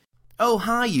Oh,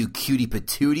 hi, you cutie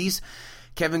patooties.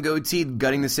 Kevin Goatee,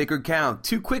 Gutting the Sacred Cow.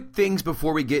 Two quick things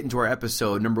before we get into our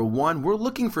episode. Number one, we're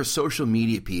looking for social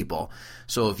media people.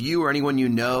 So if you or anyone you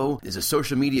know is a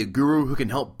social media guru who can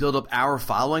help build up our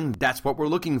following, that's what we're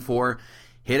looking for.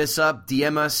 Hit us up,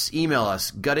 DM us, email us,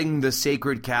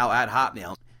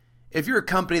 guttingthesacredcow@hotmail. If you're a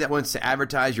company that wants to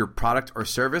advertise your product or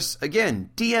service, again,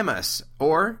 DM us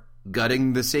or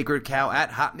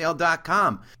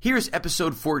guttingthesacredcow@hotmail.com. Here's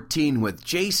episode 14 with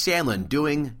Jay Sandlin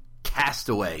doing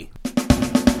Castaway.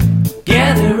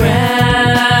 Gather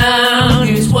round,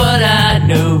 here's what I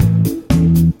know.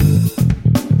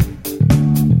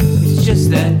 It's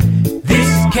just that this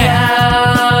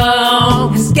cow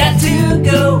has got to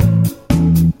go.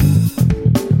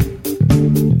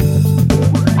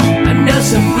 I know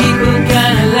some people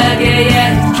kinda like it,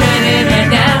 yeah, it's trending right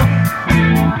now.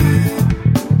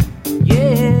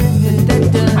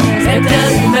 That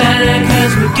doesn't matter,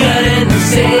 cause we're gutting the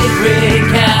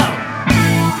sacred cow.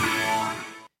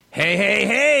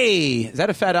 Hey! Is that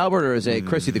a Fat Albert or is it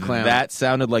Chrissy the Clown? That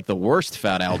sounded like the worst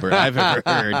Fat Albert I've ever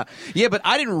heard. Yeah, but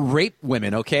I didn't rape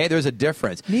women, okay? There's a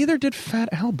difference. Neither did Fat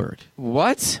Albert.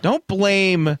 What? Don't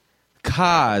blame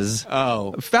Kaz.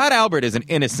 Oh. Fat Albert is an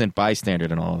innocent bystander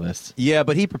in all of this. Yeah,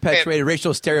 but he perpetuated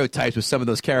racial stereotypes with some of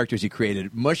those characters he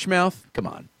created. Mushmouth? Come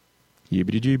on.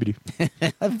 Yibbity-jibbity.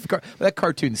 That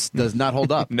cartoon does not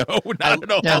hold up. No, not at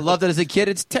all. I loved it as a kid.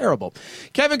 It's terrible.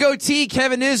 Kevin Goatee,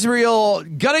 Kevin Israel,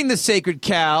 Gutting the Sacred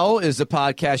Cow is the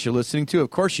podcast you're listening to. Of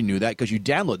course you knew that because you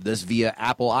downloaded this via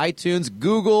Apple iTunes,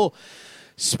 Google,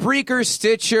 Spreaker,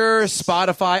 Stitcher,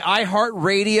 Spotify,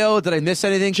 iHeartRadio. Did I miss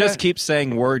anything? Just keep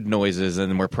saying word noises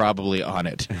and we're probably on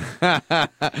it.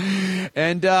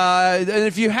 And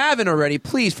if you haven't already,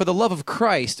 please, for the love of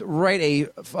Christ, write a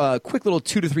quick little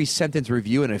 2 to 3 sentence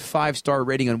review and a 5-star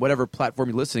rating on whatever platform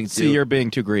you're listening to. See, you're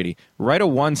being too greedy. Write a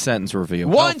 1-sentence review.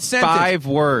 One sentence. 5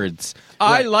 words.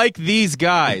 Right. I like these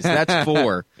guys. That's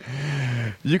 4.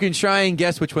 You can try and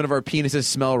guess which one of our penises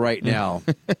smell right now.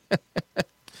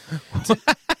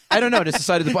 I don't know. I just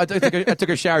decided I took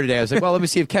a shower today. I was like, well, let me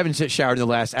see if Kevin showered in the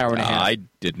last hour and a half. I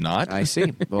did not. I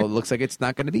see. Well, it looks like it's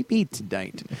not going to be me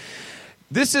tonight.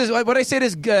 This is what I said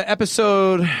is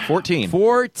episode 14.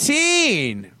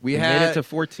 14. We made it to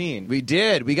 14. We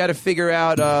did. We got to figure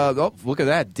out. Oh, look at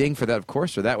that ding for that. Of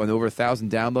course, for that one, over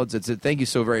 1,000 downloads. Thank you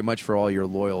so very much for all your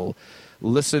loyal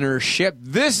listenership.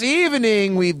 This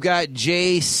evening, we've got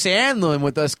Jay Sandlin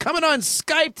with us coming on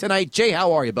Skype tonight. Jay,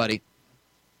 how are you, buddy?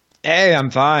 Hey, I'm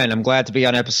fine. I'm glad to be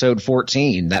on episode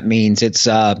 14. That means it's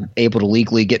able to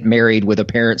legally get married with a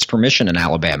parent's permission in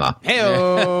Alabama.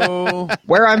 Hey-o.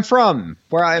 Where I'm from,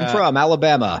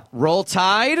 Alabama. Roll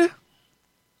Tide?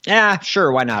 Yeah,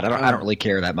 sure. Why not? I don't really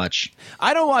care that much.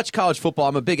 I don't watch college football.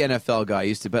 I'm a big NFL guy. I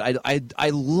used to, but I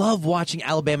love watching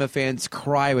Alabama fans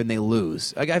cry when they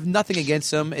lose. I have nothing against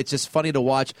them. It's just funny to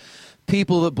watch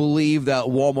people that believe that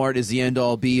Walmart is the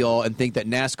end-all, be-all, and think that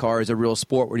NASCAR is a real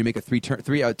sport where you make three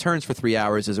turns for 3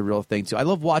 hours is a real thing, too. I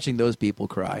love watching those people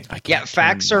cry. Yeah,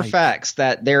 facts are facts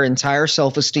that their entire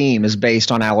self-esteem is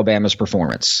based on Alabama's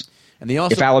performance. And they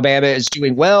also, if Alabama is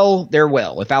doing well, they're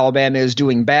well. If Alabama is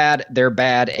doing bad, they're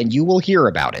bad, and you will hear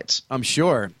about it. I'm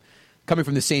sure. Coming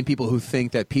from the same people who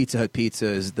think that Pizza Hut pizza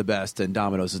is the best and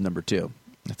Domino's is number 2.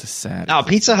 That's a sad. Oh,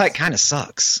 Pizza Hut kind of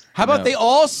sucks. How about they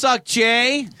all suck,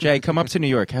 Jay? Jay, come up to New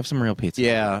York. Have some real pizza.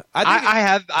 Yeah.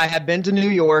 I have been to New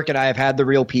York, and I have had the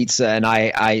real pizza, and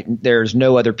I there's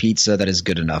no other pizza that is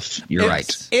good enough. You're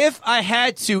right. If I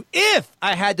had to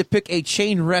pick a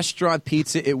chain restaurant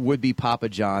pizza, it would be Papa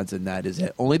John's, and that is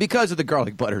it. Only because of the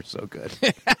garlic butter is so good.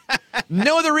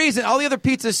 No other reason. All the other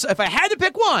pizzas, if I had to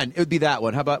pick one, it would be that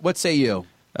one. How about, what say you?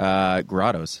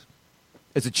 Grotto's.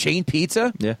 It's a chain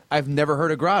pizza? Yeah. I've never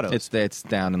heard of Grotto's. It's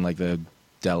down in like the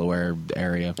Delaware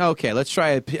area. Okay, let's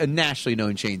try a nationally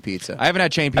known chain pizza. I haven't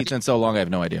had chain pizza in so long I have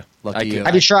no idea. Lucky you.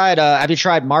 Have you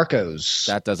tried Marco's?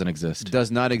 That doesn't exist. Does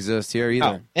not exist here either.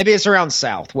 Oh, maybe it's around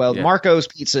south. Well, Yeah. Marco's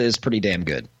pizza is pretty damn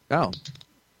good. Oh.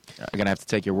 I'm going to have to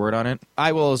take your word on it.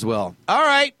 I will as well. All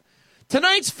right.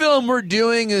 Tonight's film we're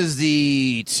doing is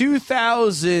the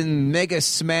 2000 mega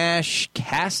smash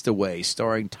Castaway,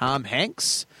 starring Tom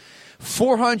Hanks.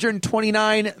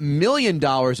 $429 million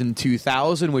in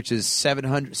 2000, which is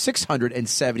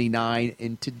 $679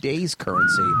 in today's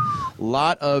currency. A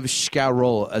lot of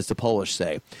szkarol, as the Polish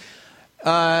say.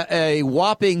 A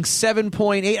whopping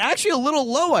 7.8, actually a little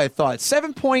low, I thought.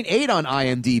 7.8 on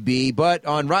IMDb, but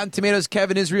on Rotten Tomatoes,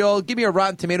 Kevin Israel, give me a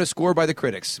Rotten Tomatoes score by the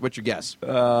critics. What's your guess?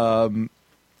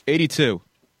 82.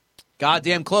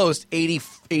 Goddamn close.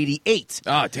 88.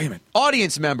 Ah, damn it.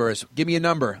 Audience members, give me a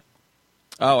number.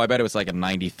 Oh, I bet it was like a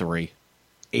 93.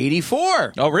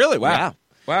 84. Oh, really? Wow. Yeah.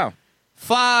 Wow.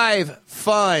 5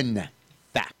 fun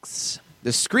facts.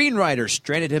 The screenwriter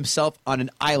stranded himself on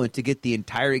an island to get the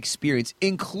entire experience,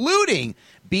 including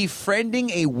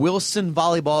befriending a Wilson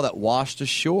volleyball that washed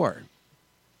ashore.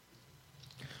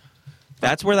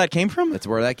 That's where that came from? That's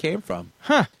where that came from.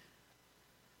 Huh.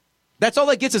 That's all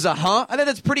that gets is a huh? I think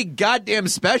that's pretty goddamn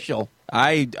special.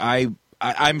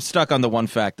 I'm stuck on the one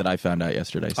fact that I found out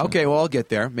yesterday. So. Okay, well, I'll get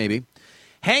there, maybe.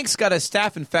 Hanks got a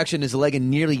staph infection in his leg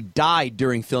and nearly died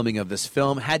during filming of this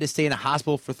film. Had to stay in a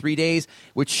hospital for 3 days,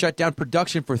 which shut down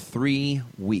production for 3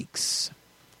 weeks.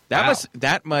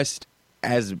 That must,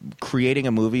 as creating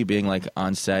a movie, being like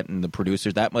on set and the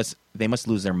producers, they must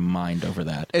lose their mind over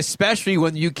that. Especially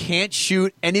when you can't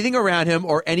shoot anything around him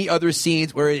or any other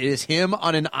scenes where it is him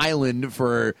on an island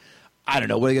for, I don't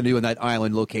know, what are they going to do in that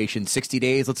island location? 60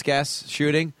 days, let's guess,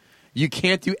 shooting? You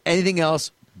can't do anything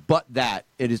else but that.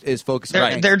 It is focused on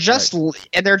Hanks. They're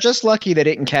just lucky they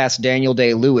didn't cast Daniel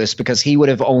Day-Lewis because he would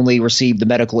have only received the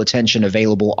medical attention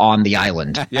available on the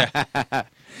island.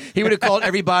 He would have called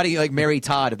everybody like Mary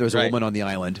Todd if there was a woman on the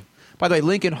island. By the way,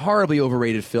 Lincoln, horribly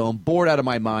overrated film. Bored out of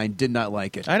my mind. Did not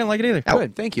like it. I didn't like it either.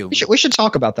 Good, thank you. We should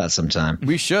talk about that sometime.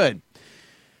 We should.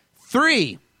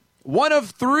 3. One of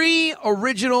 3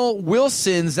 original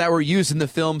Wilsons that were used in the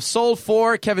film sold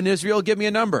for, Kevin Israel, give me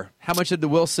a number. How much did the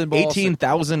Wilson ball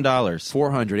 $18,000.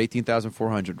 400,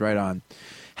 18,400, right on.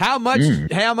 How much,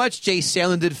 Jay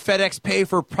Sandlin, did FedEx pay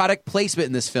for product placement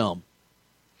in this film?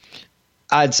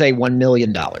 I'd say $1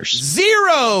 million.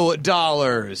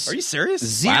 $0. Are you serious?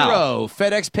 0. Wow.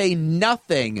 FedEx paid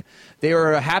nothing. They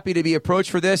were happy to be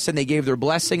approached for this, and they gave their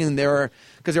blessing, and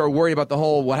because they were worried about the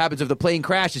whole what happens if the plane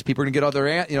crashes. People are going to get all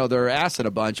their ass in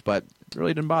a bunch, but it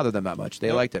really didn't bother them that much.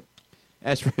 They liked it.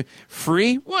 As for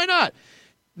free, why not?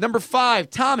 Number 5,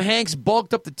 Tom Hanks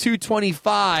bulked up to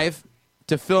 225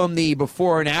 to film the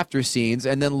before and after scenes,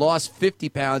 and then lost 50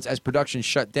 pounds as production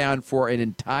shut down for an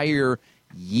entire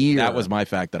year. That was my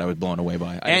fact that I was blown away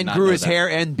by. And grew his hair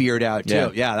and beard out,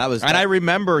 too. Yeah, that was... And I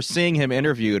remember seeing him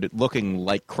interviewed looking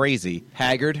like crazy.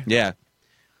 Haggard? Yeah.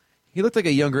 He looked like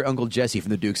a younger Uncle Jesse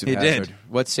from the Dukes of Hazzard. Did.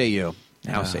 What say you?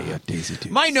 How say you? Daisy Dukes.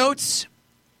 My notes,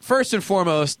 first and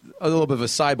foremost, a little bit of a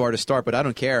sidebar to start, but I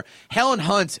don't care. Helen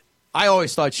Hunt, I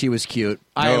always thought she was cute.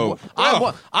 No.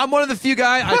 I'm one of the few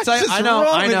guys... What's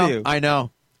wrong with you? I know.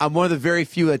 I'm one of the very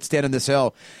few that stand on this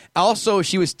hill. Also,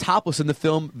 she was topless in the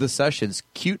film The Sessions.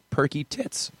 Cute, perky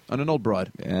tits on an old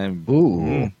broad.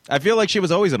 Ooh. I feel like she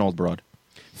was always an old broad.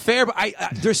 Fair, but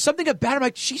there's something about her. I'm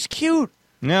like, she's cute.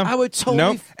 Yeah. I would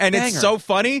totally And bang it's her. so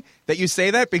funny that you say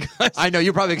that because I know,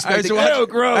 you're probably expecting,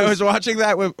 gross. I was watching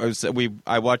that.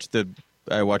 I watched the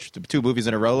 2 movies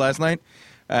in a row last night.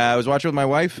 I was watching with my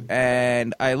wife,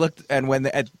 and I looked, and when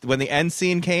the end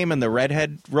scene came and the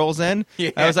redhead rolls in,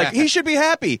 I was like, he should be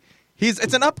happy.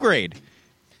 It's an upgrade.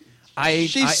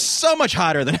 She's so much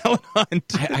hotter than Helen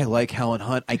Hunt. I like Helen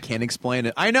Hunt. I can't explain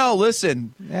it. I know.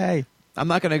 Listen, Hey, I'm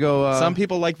not going to go. some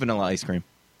people like vanilla ice cream.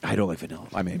 I don't like vanilla.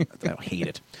 I mean, I hate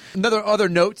it. Other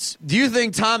notes. Do you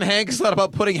think Tom Hanks thought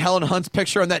about putting Helen Hunt's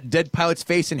picture on that dead pilot's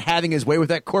face and having his way with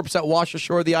that corpse that washed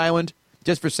ashore of the island?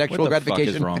 Just for sexual What the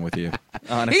gratification. fuck is wrong with you?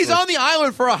 Honestly. He's on the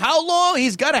island for how long?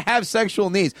 He's got to have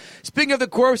sexual needs. Speaking of the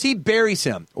corpse, he buries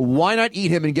him. Why not eat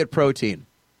him and get protein?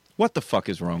 What the fuck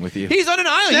is wrong with you? He's on an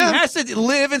island. Yeah. He has to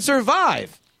live and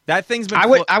survive. That thing's been.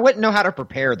 I wouldn't know how to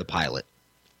prepare the pilot.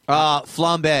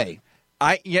 Flambe.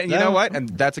 You know what? And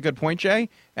that's a good point, Jay.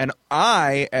 And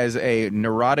I, as a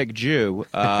neurotic Jew,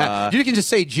 You can just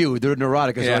say Jew. They're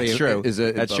neurotic. Is that's true.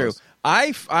 That's true.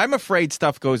 I'm afraid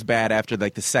stuff goes bad after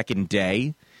like the second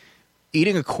day.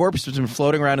 Eating a corpse that's been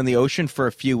floating around in the ocean for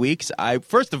a few weeks.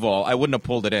 First of all, I wouldn't have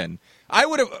pulled it in. I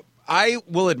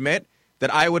will admit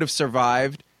that I would have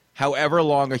survived however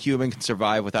long a human can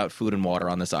survive without food and water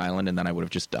on this island, and then I would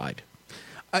have just died.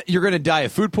 You're going to die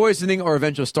of food poisoning or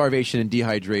eventual starvation and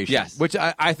dehydration. Yes. Which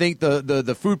I think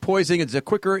the food poisoning is a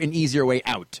quicker and easier way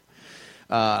out.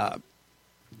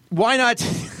 Why not...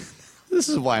 This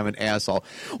is why I'm an asshole.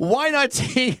 Why not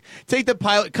take the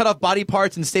pilot, cut off body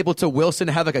parts, and staple it to Wilson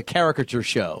and have like a caricature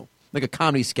show? Like a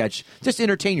comedy sketch. Just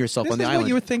entertain yourself on the island. What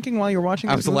you were thinking while you were watching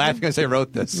this I was movie? laughing as I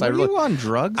wrote this. Were you on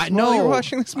drugs while you were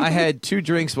watching this movie? I had 2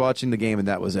 drinks watching the game, and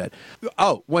that was it.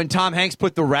 Oh, when Tom Hanks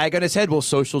put the rag on his head, will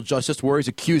social justice warriors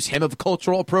accuse him of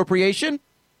cultural appropriation?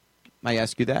 I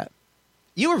ask you that.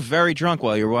 You were very drunk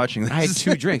while you were watching this. I had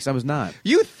 2 drinks. I was not.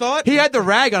 You thought... He had the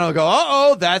rag on. I'll go,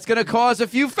 uh-oh, that's going to cause a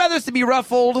few feathers to be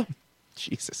ruffled.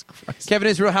 Jesus Christ. Kevin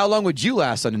Israel, how long would you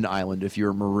last on an island if you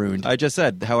were marooned? I just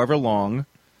said, however long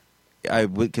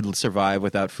could survive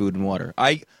without food and water.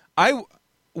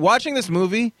 Watching this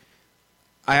movie,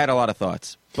 I had a lot of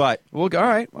thoughts, but Well, all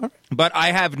right. but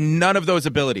I have none of those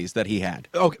abilities that he had.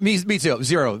 Oh, me too.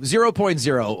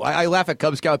 0.0. I laugh at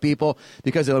Cub Scout people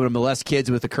because they want to molest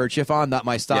kids with a kerchief on. Not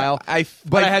my style. Yeah,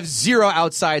 I have zero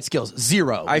outside skills.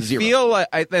 Zero. I Zero. feel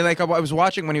like I was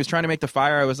watching when he was trying to make the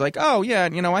fire. I was like, oh yeah,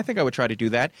 I think I would try to do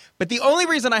that. But the only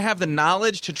reason I have the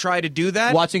knowledge to try to do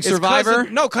that, Watching is Survivor?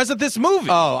 because of this movie.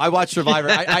 Oh, I watched Survivor.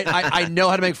 I know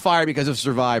how to make fire because of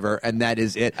Survivor, and that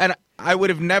is it. And I would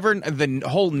have never the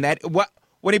whole net.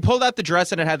 When he pulled out the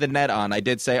dress and it had the net on, I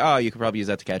did say, oh, you could probably use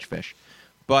that to catch fish.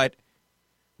 But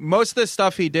most of the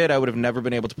stuff he did, I would have never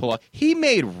been able to pull off. He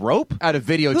made rope Out of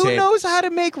videotape. Who knows how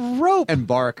to make rope? And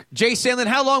bark. Jay Sandlin,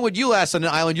 how long would you last on an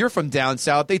island? You're from down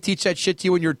south. They teach that shit to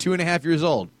you when you're 2.5 years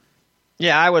old.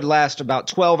 Yeah, I would last about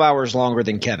 12 hours longer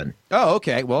than Kevin. Oh,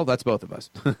 okay. Well, that's both of us.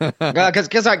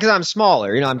 Because I'm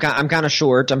smaller. I'm kind of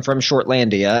short. I'm from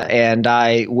Shortlandia, and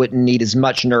I wouldn't need as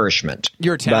much nourishment.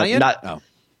 You're Italian? But Oh.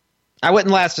 I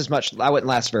wouldn't last as much. I wouldn't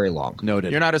last very long.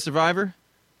 Noted. You're not a survivor?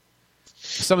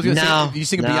 Someone's going to No. say, you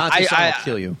sing a No. Beyonce song, I- I'll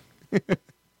kill you.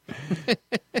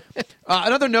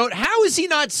 Another note, how is he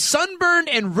not sunburned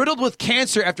and riddled with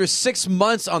cancer after 6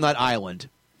 months on that island?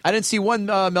 I didn't see one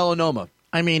melanoma.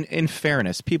 I mean, in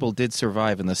fairness, people did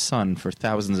survive in the sun for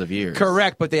thousands of years.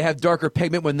 Correct, but they have darker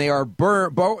pigment when they are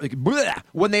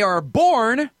when they are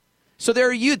born. So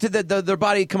their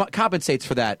body compensates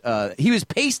for that. He was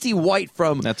pasty white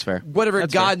from That's fair. Whatever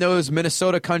That's God fair. knows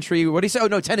Minnesota country. What did he say? Oh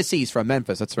no, Tennessee's from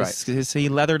Memphis. That's right. He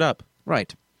leathered up.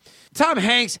 Right. Tom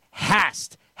Hanks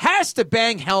has to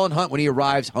bang Helen Hunt when he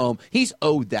arrives home. He's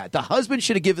owed that. The husband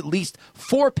should have given at least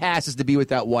 4 passes to be with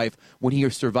that wife when he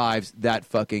survives that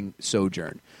fucking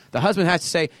sojourn. The husband has to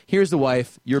say, here's the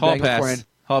wife, you're Hall banging a pass. friend.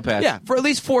 Hall pass. Yeah, for at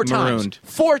least 4 times. Marooned.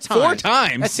 4 times. 4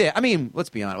 times? That's it. I mean, let's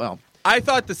be honest. Well, I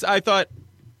thought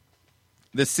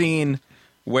the scene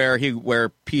where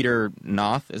Peter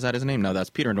North, is that his name? No,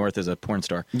 that's Peter North is a porn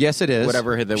star. yes, it is.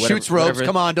 Shoots ropes.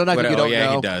 Come on, don't act like you don't yeah,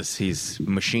 know. he does. He's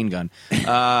machine gun.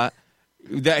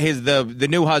 The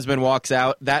new husband walks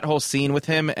out. That whole scene with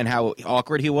him and how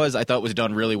awkward he was, I thought was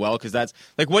done really well because that's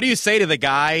like, what do you say to the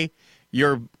guy,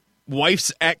 your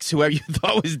wife's ex, whoever you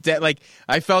thought was dead? Like,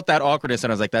 I felt that awkwardness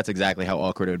and I was like, that's exactly how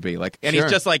awkward it would be. Like, and Sure.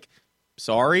 he's just like,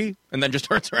 sorry, and then just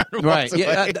turns around and Right. walks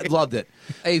Yeah, away. I loved it.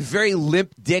 A very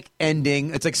limp dick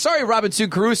ending. It's like, sorry, Robinson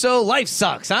Crusoe, life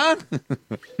sucks, huh?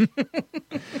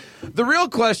 The real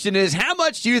question is, how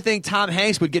much do you think Tom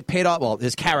Hanks would get paid off? Well,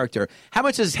 his character. How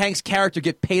much does Hanks' character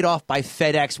get paid off by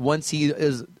FedEx once he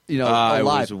is, I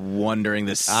alive? was wondering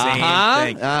the same Uh-huh,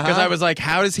 thing because I was like,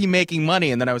 how is he making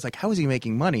money? And then I was like, how is he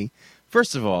making money?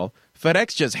 First of all,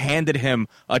 FedEx just handed him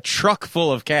a truck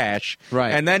full of cash,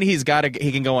 Right. And then he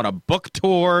can go on a book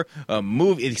tour, a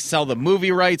movie, sell the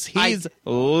movie rights. He's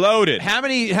loaded. How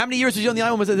many years was he on the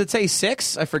island? Was it, say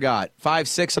 6? I forgot. 5,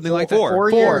 6, something like that. 4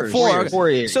 years. 4. 4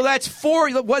 years. So that's 4.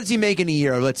 What does he make in a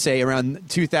year? Let's say around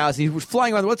 2,000. He was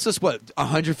flying around. What's this? What,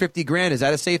 150 grand? Is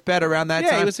that a safe bet around that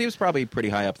Yeah, time? he was probably pretty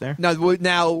high up there.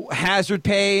 Now hazard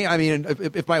pay. I mean,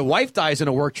 if my wife dies in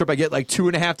a work trip, I get like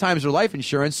 2.5 times her life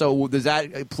insurance. So does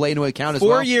that play into account as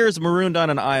well? 4 years marooned on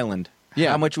an island.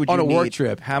 Yeah, how much would you on a need? work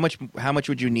trip. How much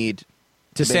would you need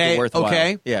To make say, it worthwhile?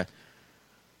 okay. Yeah.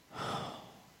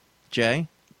 Jay?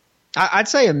 I'd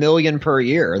say $1 million per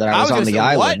year that I was on gonna the say,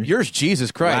 island. What? Yours,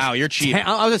 Jesus Christ! Wow, you're cheap.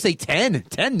 I was gonna say 10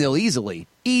 nil easily.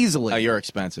 Oh, you're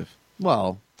expensive.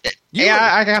 Well, Yeah,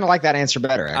 I kind of like that answer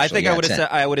better. Actually. I think Yeah,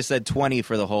 I would have said 20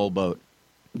 for the whole boat.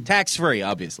 Tax free,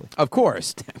 obviously. of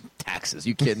course. Taxes.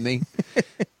 You kidding me?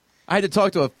 I had to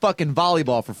talk to a fucking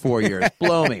volleyball for 4 years.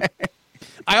 Blow me.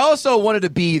 I also wanted to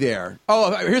be there.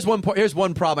 Oh, here's one point. Here's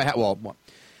one problem I had. Well,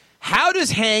 how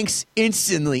does Hanks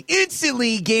instantly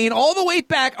gain all the weight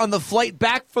back on the flight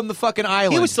back from the fucking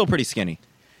island? He was still pretty skinny.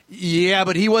 Yeah,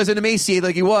 but he wasn't emaciated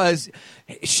like he was.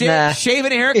 Nah. Shave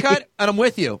and a haircut, and I'm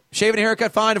with you. Shave and a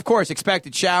haircut, fine, of course.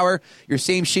 Expected shower. Your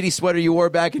same shitty sweater you wore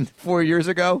back 4 years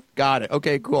ago. Got it.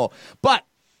 Okay, cool. But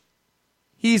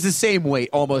he's the same weight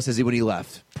almost as when he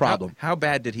left. Problem. How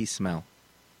bad did he smell?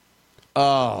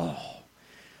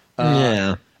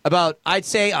 yeah. About, I'd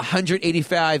say,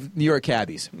 185 New York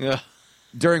cabbies Ugh.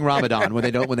 during Ramadan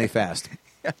when they fast.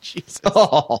 Jesus.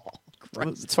 Oh,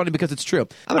 It's funny because it's true.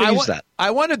 I'm gonna I use wa- that.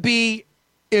 I want to be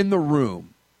in the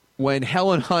room when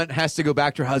Helen Hunt has to go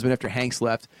back to her husband after Hanks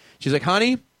left. She's like,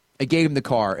 honey, I gave him the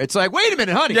car. It's like, wait a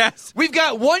minute, honey. Yes. We've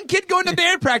got one kid going to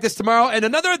band practice tomorrow and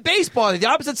another at baseball on the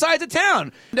opposite sides of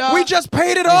town. We just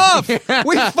paid it off.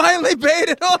 We finally paid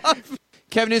it off.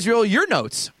 Kevin Israel, your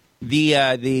notes.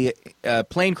 The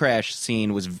plane crash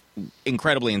scene was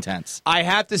incredibly intense. I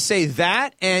have to say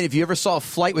that, and if you ever saw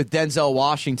Flight with Denzel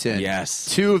Washington, Yes.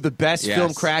 two of the best Yes.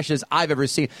 film crashes I've ever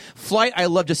seen. Flight, I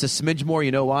love just a smidge more.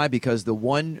 You know why? Because the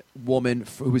one woman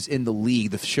who was in The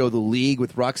League, the show The League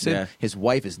with Ruxin, Yeah. his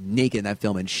wife is naked in that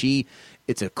film, and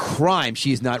it's a crime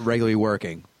she's not regularly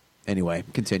working. Anyway,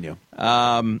 continue.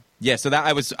 Yeah, so that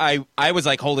I was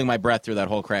like holding my breath through that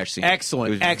whole crash scene. Excellent,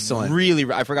 It was excellent.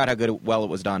 Really, I forgot how well it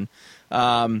was done.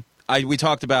 We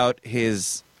talked about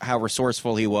how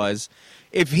resourceful he was.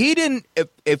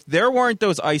 If there weren't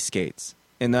those ice skates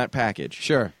in that package,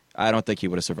 Sure. I don't think he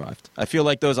would have survived. I feel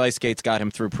like those ice skates got him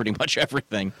through pretty much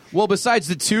everything. Well, besides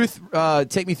the tooth,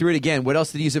 take me through it again. What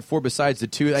else did he use it for besides the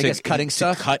tooth? I guess cutting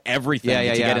stuff? To cut everything.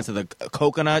 Yeah, to get into the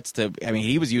coconuts.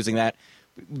 He was using that.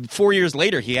 4 years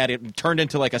later, he had it turned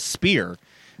into like a spear.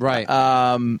 Right.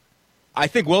 I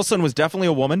think Wilson was definitely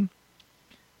a woman.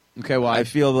 Okay, well, I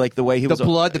feel like the way he was... The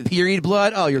blood, the period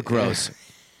blood? Oh, you're gross.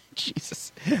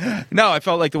 Jesus. No, I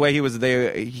felt like the way he was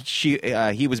there,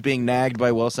 he was being nagged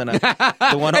by Wilson.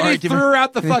 The one And he argument, threw her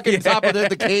out the fucking top of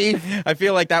the cave. I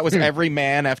feel like that was every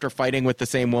man after fighting with the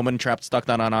same woman stuck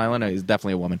on an island. He's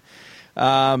definitely a woman.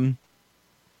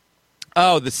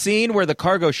 The scene where the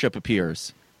cargo ship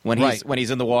appears when he's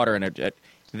in the water, and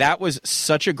that was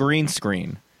such a green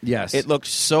screen. Yes. It looked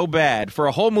so bad. For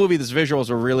a whole movie, these visuals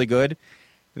were really good.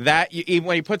 That even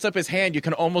when he puts up his hand, you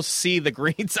can almost see the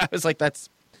greens. I was like, that's...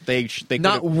 They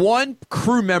Not one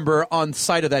crew member on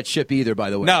site of that ship either, by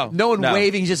the way. No one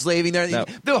waving, just waving there. No.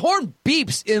 The horn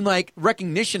beeps in like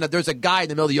recognition that there's a guy in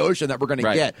the middle of the ocean that we're going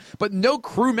to get. But no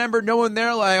crew member, no one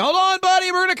there like, hold on,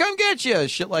 buddy, we're going to come get you.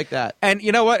 Shit like that. And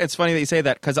you know what? It's funny that you say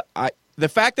that because the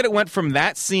fact that it went from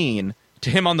that scene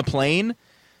to him on the plane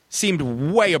seemed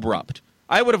way abrupt.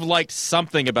 I would have liked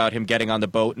something about him getting on the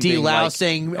boat and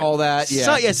delousing, all that.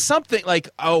 Yeah. Something like,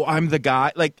 oh, I'm the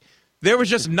guy. Like, there was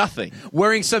just nothing.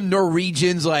 Wearing some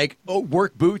Norwegians like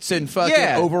work boots and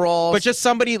fucking overalls. But just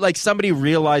somebody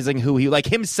realizing who he,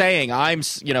 like him saying, I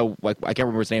can't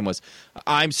remember what his name was.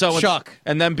 I'm so Chuck.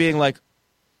 And then being like,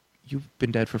 you've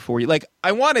been dead for 4 years. Like,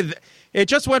 it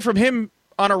just went from him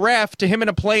on a raft to him in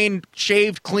a plane,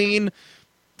 shaved, clean.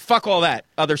 Fuck all that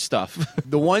other stuff.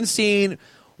 The one scene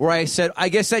where I said, I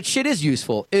guess that shit is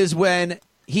useful, is when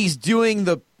he's doing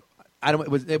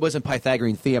it wasn't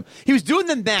Pythagorean theorem. He was doing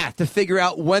the math to figure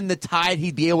out when the tide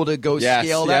he'd be able to go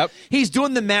scale that. Yep. He's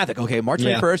doing the math. Like, okay, March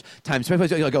 21st times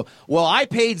 25. I go, well, I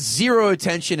paid zero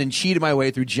attention and cheated my way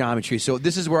through geometry, so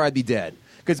this is where I'd be dead.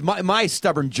 Because my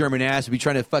stubborn German ass would be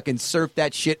trying to fucking surf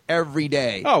that shit every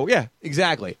day. Oh, yeah.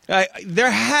 Exactly. There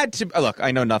had to... Look,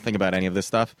 I know nothing about any of this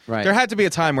stuff. Right. There had to be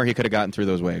a time where he could have gotten through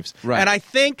those waves. Right. And I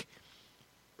think...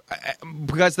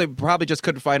 because they probably just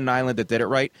couldn't find an island that did it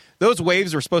right. Those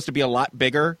waves were supposed to be a lot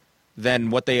bigger than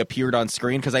what they appeared on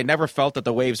screen because I never felt that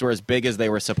the waves were as big as they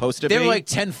were supposed to be. They were like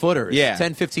 10-footers. Yeah.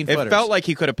 10, 15-footers. It felt like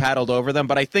he could have paddled over them,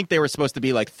 but I think they were supposed to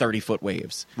be like 30-foot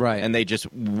waves. Right. And they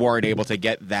just weren't able to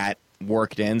get that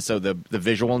worked in, so the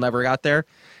visual never got there.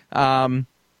 The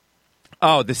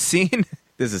scene...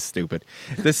 This is stupid.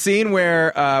 The scene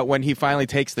where when he finally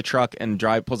takes the truck and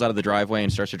pulls out of the driveway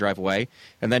and starts to drive away,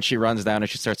 and then she runs down and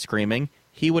she starts screaming,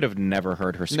 he would have never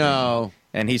heard her scream. No.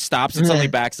 And he stops and suddenly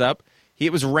backs up.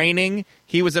 It was raining.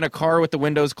 He was in a car with the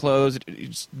windows closed,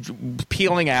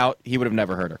 peeling out. He would have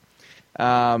never heard her.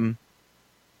 And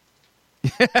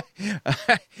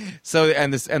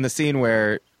the scene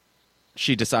where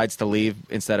she decides to leave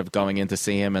instead of going in to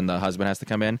see him and the husband has to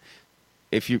come in.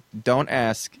 If you don't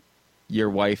ask your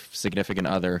wife, significant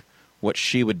other, what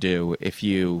she would do if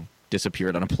you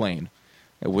disappeared on a plane.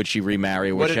 Would she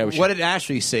remarry? What did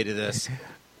Ashley say to this?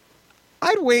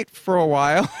 I'd wait for a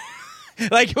while.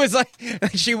 Like it was like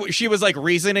she was like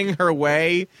reasoning her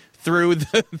way through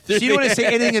the. She didn't want to say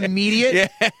anything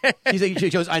immediate. Yeah. She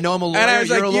goes, I know I'm a lawyer. And I was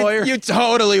You're like, a lawyer. You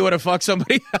totally would have fucked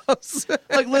somebody else.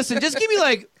 Like, listen, just give me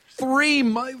like 3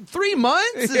 months.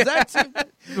 Is that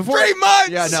before 3 months?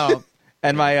 Yeah, no.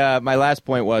 And my last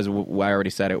point was, I already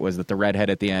said it, was that the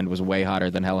redhead at the end was way hotter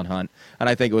than Helen Hunt. And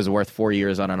I think it was worth 4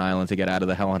 years on an island to get out of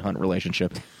the Helen Hunt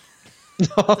relationship.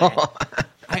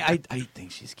 I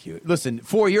think she's cute. Listen,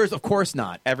 4 years, of course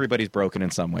not. Everybody's broken in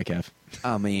some way, Kev.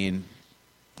 I mean,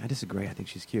 I disagree. I think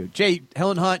she's cute. Jay,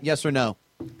 Helen Hunt, yes or no?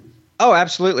 Oh,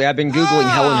 absolutely. I've been Googling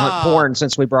Helen Hunt porn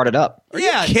since we brought it up. Are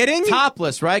you kidding?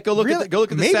 Topless, right? Go look at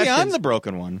the Maybe sections. I'm the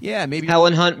broken one. Yeah, maybe.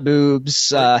 Helen Hunt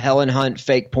boobs, Helen Hunt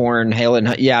fake porn, Helen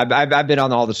Hunt. Yeah, I've been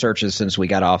on all the searches since we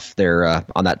got off there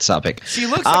on that topic. She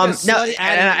looks like a slut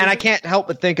and I can't help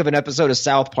but think of an episode of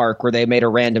South Park where they made a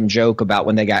random joke about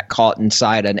when they got caught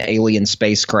inside an alien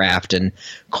spacecraft, and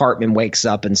Cartman wakes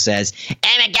up and says,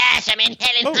 "Oh my gosh, I'm in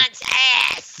Helen Hunt's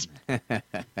ass.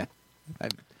 I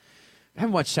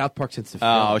haven't watched South Park since the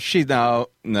film. Oh,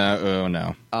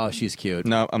 no. Oh, she's cute.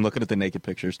 No, I'm looking at the naked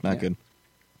pictures. Not good.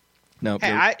 No.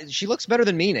 Hey, she looks better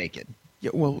than me naked.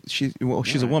 Yeah, she's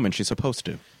a woman. She's supposed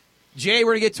to. Jay,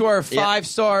 we're going to get to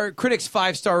our critics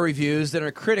 5-star reviews, then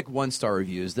our critic 1-star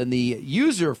reviews, then the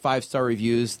user 5-star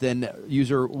reviews, then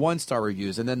user 1-star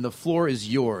reviews, and then the floor is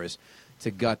yours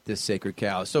to gut this sacred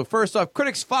cow. So first off,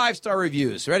 critics 5-star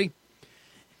reviews. Ready?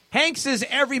 Hanks's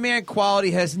everyman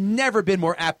quality has never been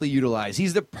more aptly utilized.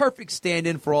 He's the perfect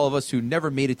stand-in for all of us who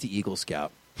never made it to Eagle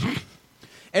Scout.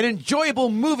 An enjoyable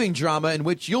moving drama in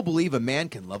which you'll believe a man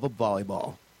can love a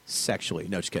volleyball sexually.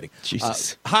 No, just kidding.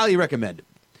 Jesus. Highly recommended.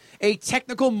 A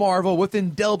technical marvel with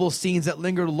indelible scenes that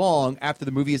linger long after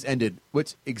the movie has ended,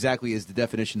 which exactly is the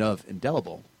definition of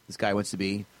indelible. This guy wants to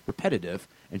be repetitive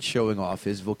and showing off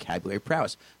his vocabulary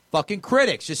prowess. Fucking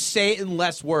critics, just say it in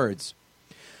less words.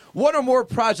 One or more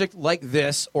project like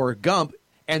this, or Gump,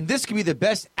 and this could be the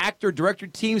best actor-director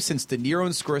team since De Niro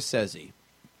and Scorsese.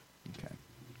 Okay.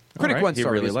 Critic All right.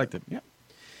 1-star. He really liked it. Yeah.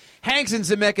 Hanks and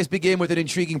Zemeckis begin with an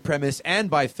intriguing premise, and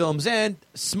by film's end,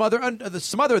 smother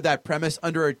that premise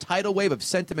under a tidal wave of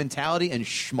sentimentality and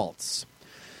schmaltz.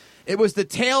 It was the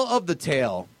tale of the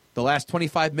tale, the last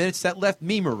 25 minutes that left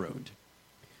me marooned.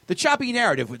 The choppy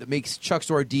narrative that makes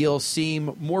Chuck's ordeal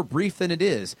seem more brief than it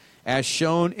is. As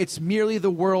shown, it's merely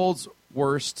the world's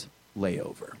worst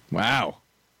layover. Wow.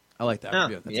 I like that.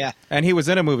 Huh, yeah. And he was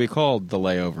in a movie called The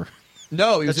Layover.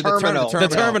 No, he was in The Terminal. The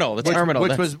Terminal. The Terminal.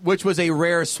 Which was a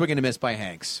rare swing and a miss by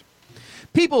Hanks.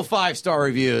 People 5-star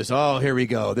reviews. Oh, here we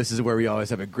go. This is where we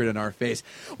always have a grin on our face.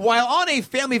 While on a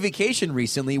family vacation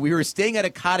recently, we were staying at a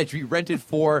cottage we rented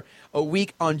for a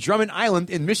week on Drummond Island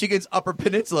in Michigan's Upper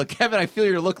Peninsula. Kevin, I feel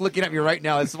your look looking at me right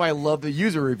now. That's why I love the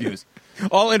user reviews.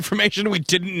 All information we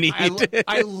didn't need.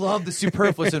 I love the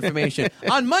superfluous information.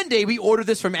 On Monday, we ordered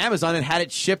this from Amazon and had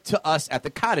it shipped to us at the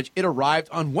cottage. It arrived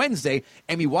on Wednesday,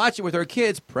 and we watched it with our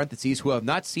kids, parentheses, who have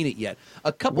not seen it yet.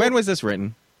 When was this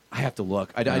written? I have to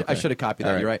look. I should have copied that.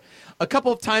 All right. You're right. A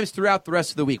couple of times throughout the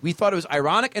rest of the week, we thought it was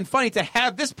ironic and funny to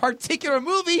have this particular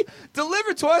movie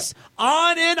delivered to us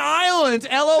on an island.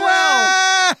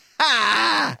 LOL.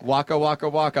 Waka, waka,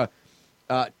 waka.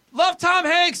 Love Tom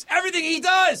Hanks. Everything he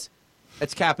does.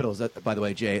 That's capitals, by the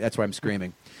way, Jay. That's why I'm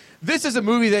screaming. This is a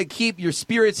movie that keeps your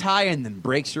spirits high and then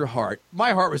breaks your heart.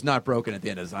 My heart was not broken at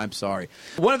the end of this. I'm sorry.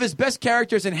 One of his best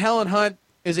characters in Helen Hunt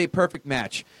is a perfect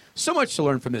match. So much to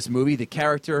learn from this movie. The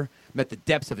character met the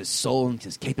depths of his soul and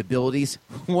his capabilities.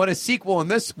 What a sequel in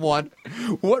this one.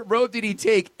 What road did he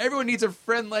take? Everyone needs a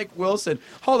friend like Wilson.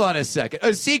 Hold on a second.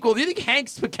 A sequel. Do you think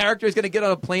Hank's character is going to get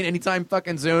on a plane anytime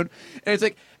fucking soon? And it's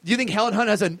like, do you think Helen Hunt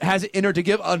has it in her to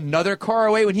give another car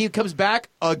away when he comes back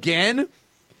again?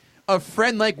 A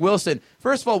friend like Wilson.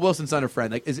 First of all, Wilson's not a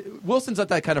friend. Wilson's not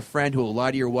that kind of friend who will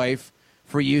lie to your wife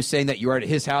for you, saying that you are at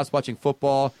his house watching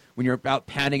football when you're out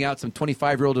panning out some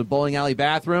 25-year-old in a bowling alley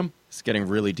bathroom. It's getting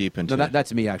really deep into it.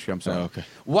 That's me, actually. I'm sorry. Oh,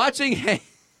 okay.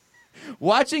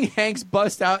 Watching Hanks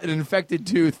bust out an infected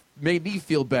tooth made me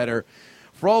feel better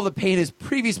for all the pain his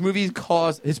previous movies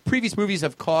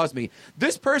have caused me.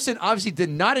 This person obviously did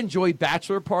not enjoy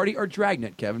Bachelor Party or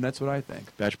Dragnet, Kevin. That's what I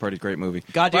think. Bachelor Party's a great movie.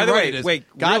 Goddamn By the right way, it is. wait.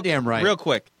 Goddamn right. Real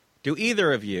quick. Do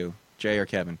either of you, Jay or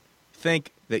Kevin,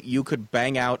 think that you could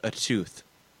bang out a tooth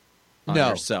on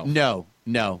yourself? No.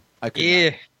 I could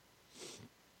Yeah.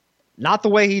 Not the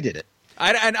way he did it.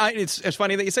 It's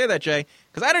funny that you say that, Jay,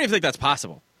 because I don't even think that's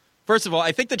possible. First of all,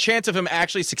 I think the chance of him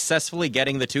actually successfully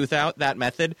getting the tooth out, that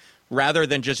method, rather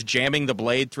than just jamming the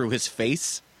blade through his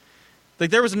face,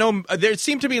 there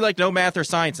seemed to be like no math or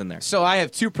science in there. So I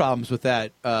have two problems with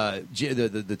that,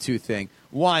 the tooth thing.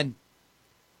 One,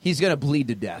 he's going to bleed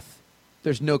to death.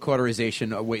 There's no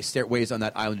cauterization or ways on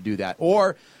that island to do that.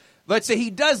 Or let's say he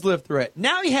does live through it.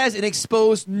 Now he has an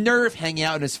exposed nerve hanging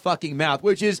out in his fucking mouth,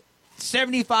 which is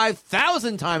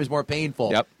 75,000 times more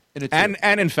painful. Yep. In a tooth.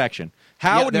 And infection.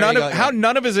 How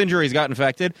none of his injuries got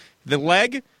infected? The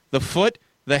leg, the foot,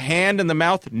 the hand, and the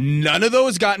mouth, none of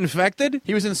those got infected?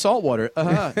 He was in salt water.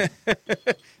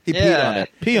 He peed on it.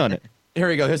 Pee on it. Here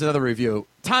we go. Here's another review.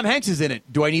 Tom Hanks is in it.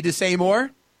 Do I need to say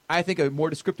more? I think a more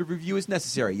descriptive review is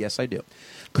necessary. Yes, I do.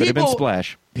 Could have been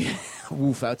Splash.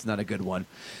 Oof, that's not a good one.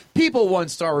 People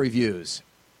 1-star reviews.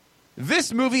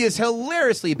 This movie is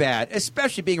hilariously bad,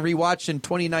 especially being rewatched in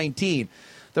 2019.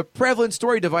 The prevalent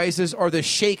story devices are the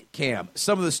shake cam.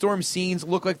 Some of the storm scenes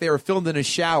look like they were filmed in a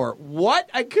shower. What?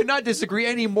 I could not disagree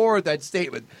any more with that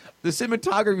statement. The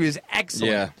cinematography is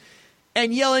excellent. Yeah.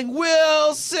 And yelling,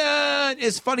 Wilson,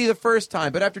 is funny the first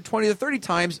time, but after 20 to 30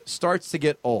 times, starts to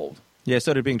get old. Yeah,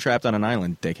 so did being trapped on an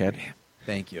island, dickhead.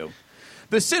 Thank you.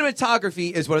 The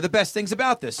cinematography is one of the best things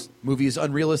about this. Movie is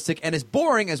unrealistic and as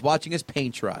boring as watching his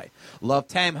paint dry. Love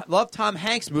Tom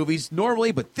Hanks movies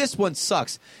normally, but this one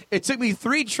sucks. It took me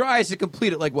 3 tries to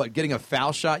complete it. Like what, getting a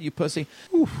foul shot, you pussy?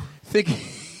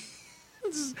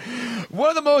 One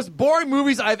of the most boring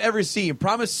movies I've ever seen.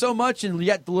 Promised so much and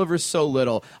yet delivers so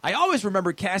little. I always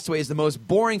remember Castaway as the most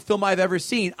boring film I've ever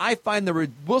seen. I find the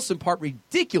Wilson part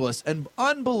ridiculous and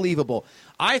unbelievable.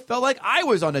 I felt like I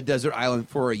was on a desert island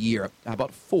for a year. How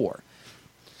about 4?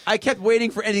 I kept waiting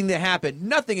for anything to happen.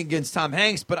 Nothing against Tom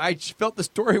Hanks, but I felt the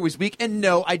story was weak. And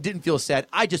no, I didn't feel sad.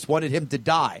 I just wanted him to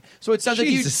die. So it sounds like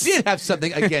you did have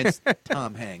something against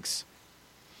Tom Hanks.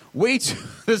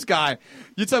 This guy,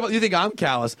 you think I'm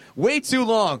callous. Way too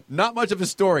long. Not much of a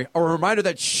story. A reminder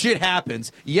that shit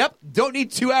happens. Yep, don't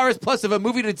need 2 hours plus of a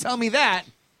movie to tell me that.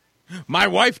 My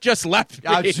wife just left me.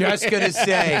 I was just going to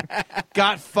say.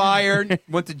 Got fired,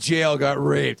 went to jail, got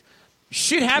raped.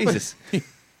 Shit happens. I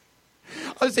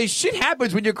was going to say, shit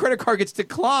happens when your credit card gets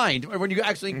declined or when you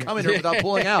actually come in here without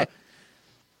pulling out.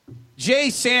 Jay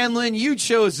Sandlin, you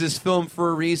chose this film for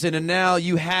a reason, and now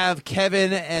you have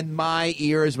Kevin and my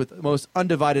ears with the most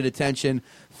undivided attention.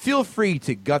 Feel free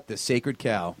to gut the sacred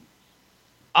cow.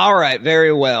 All right,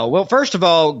 very well. Well, first of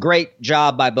all, great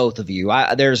job by both of you.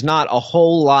 There's not a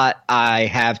whole lot I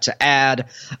have to add.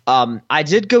 I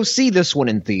did go see this one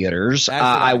in theaters.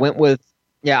 I went with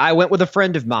a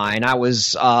friend of mine. I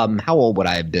was how old would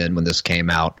I have been when this came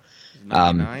out?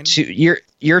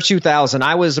 Year 2000.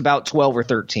 I was about 12 or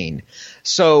 13.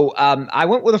 So I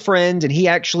went with a friend, and he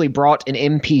actually brought an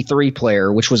MP3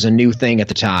 player, which was a new thing at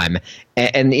the time,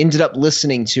 and ended up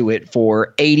listening to it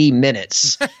for 80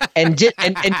 minutes and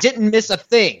didn't miss a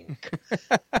thing.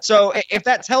 So if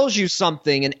that tells you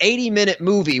something, an 80-minute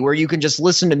movie where you can just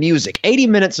listen to music, 80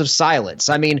 minutes of silence.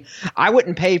 I mean, I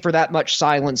wouldn't pay for that much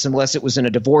silence unless it was in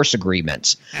a divorce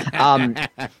agreement.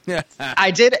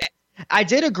 I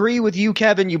did agree with you,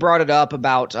 Kevin. You brought it up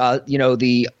about,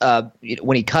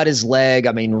 when he cut his leg.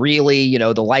 I mean, really,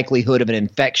 the likelihood of an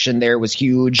infection there was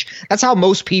huge. That's how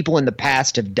most people in the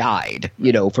past have died,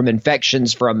 from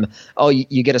infections from,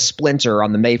 you get a splinter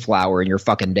on the Mayflower and you're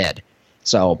fucking dead.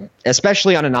 So,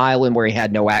 especially on an island where he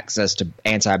had no access to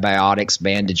antibiotics,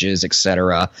 bandages,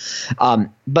 etc.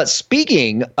 But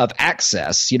speaking of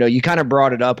access, you kind of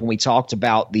brought it up when we talked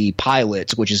about the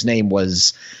pilot, which his name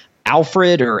was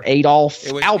Alfred or Adolf?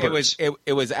 Albert.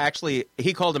 It was actually,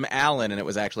 he called him Alan, and it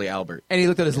was actually Albert. And he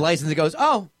looked at his license and goes,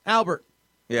 "Oh, Albert."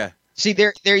 Yeah. See,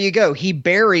 there you go. He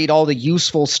buried all the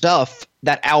useful stuff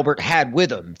that Albert had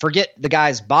with him. Forget the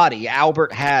guy's body.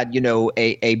 Albert had,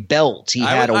 a belt. He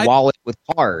had a wallet with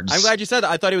cards. I'm glad you said that.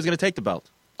 I thought he was going to take the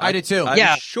belt. I did too. I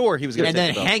was sure he was going to take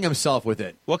the belt. And then hang himself with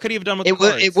it. What could he have done with the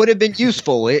cards? It would have been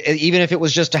useful. Even if it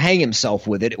was just to hang himself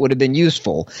with it, it would have been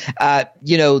useful.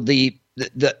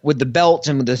 With the belt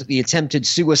and with the attempted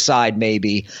suicide,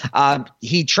 maybe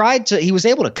he was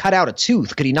able to cut out a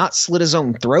tooth. Could he not slit his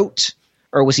own throat,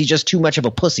 or was he just too much of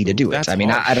a pussy to do it? I mean,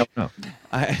 I don't know.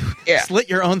 Slit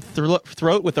your own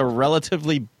throat with a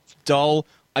relatively dull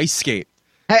ice skate.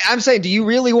 Hey, I'm saying, do you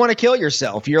really want to kill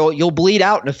yourself? You'll bleed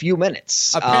out in a few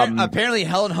minutes. Apparently,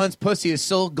 Helen Hunt's pussy is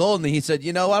so golden that he said,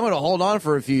 I'm going to hold on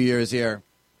for a few years here.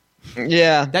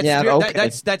 Yeah,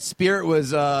 that spirit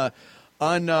was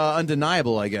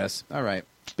undeniable, I guess. All right.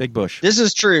 Big Bush. This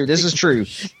is true.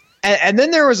 And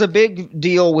then there was a big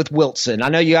deal with Wilson. I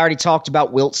know you already talked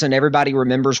about Wilson. Everybody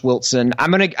remembers Wilson.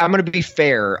 I'm gonna be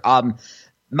fair.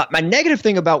 My negative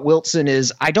thing about Wilson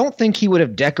is I don't think he would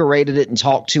have decorated it and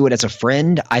talked to it as a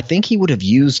friend. I think he would have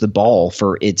used the ball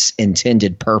for its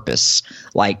intended purpose,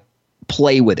 like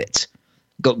play with it.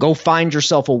 Go find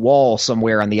yourself a wall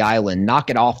somewhere on the island. Knock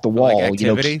it off the wall. Like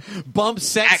activity? Bump,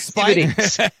 set, spike.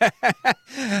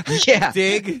 Yeah.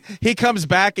 Dig. He comes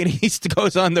back and he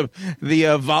goes on the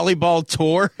volleyball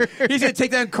tour. He's going to take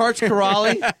down Coach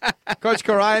Corrali. Coach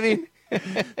Corrali, I mean.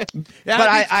 Yeah, but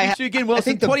I again,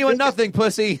 Wilson, 21-0,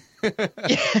 pussy.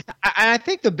 I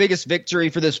think the biggest victory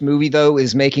for this movie, though,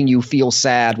 is making you feel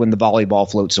sad when the volleyball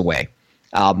floats away.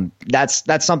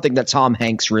 That's something that Tom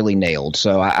Hanks really nailed.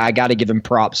 So I got to give him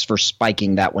props for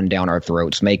spiking that one down our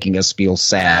throats, making us feel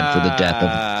sad for the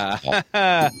death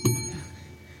of.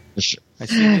 I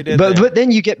see what you did but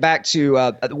then you get back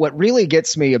to what really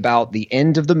gets me about the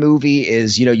end of the movie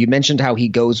is, you mentioned how he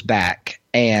goes back.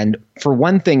 And for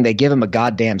one thing, they give him a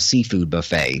goddamn seafood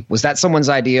buffet. Was that someone's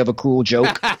idea of a cruel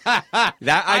joke? I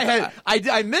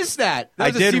missed that.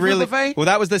 That was a seafood buffet? Well,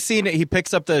 that was the scene that he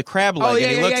picks up the crab leg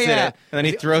and he looks at it and then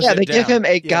he throws it down. Yeah, they give him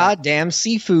a goddamn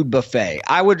seafood buffet.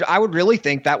 I would really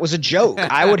think that was a joke.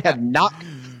 I would have not.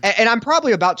 And I'm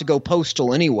probably about to go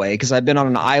postal anyway because I've been on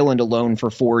an island alone for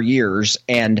 4 years,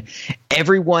 and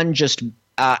everyone just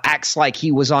acts like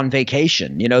he was on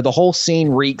vacation. You know, the whole scene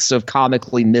reeks of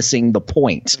comically missing the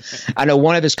point. I know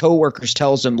one of his coworkers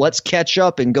tells him, "Let's catch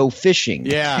up and go fishing."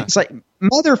 Yeah. It's like,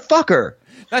 motherfucker.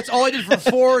 That's all I did for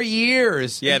 4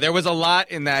 years. Yeah, there was a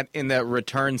lot in that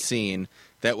return scene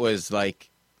that was like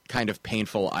kind of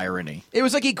painful irony. It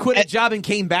was like he quit a job and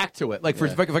came back to it, like for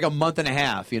like a month and a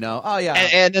half. You know? Oh yeah.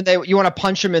 And then you want to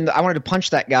punch him I wanted to punch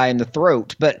that guy in the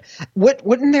throat, but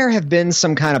wouldn't there have been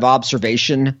some kind of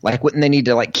observation? Like, wouldn't they need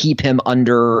to like keep him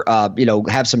under?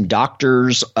 Have some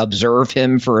doctors observe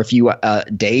him for a few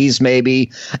days,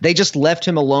 maybe. They just left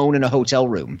him alone in a hotel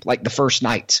room like the first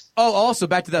night. Oh, also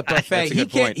back to that buffet.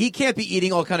 Point. He can't be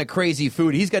eating all kind of crazy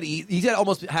food. He's got to eat. He's got to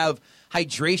almost have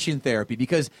hydration therapy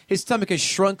because his stomach has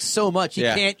shrunk so much he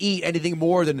can't eat anything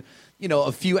more than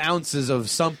a few ounces of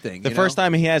something. The first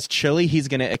time he has chili, he's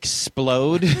going to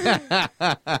explode.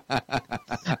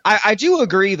 I do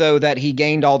agree though that he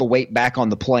gained all the weight back on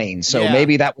the plane, so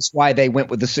maybe that was why they went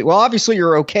with the suit. Well, obviously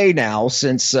you're okay now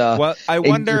since I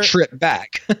wonder your trip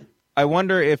back. I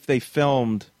wonder if they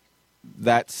filmed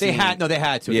that scene. They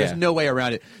had to. Yeah. There's no way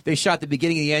around it. They shot the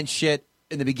beginning and the end shit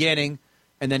in the beginning.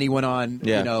 And then he went on,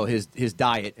 his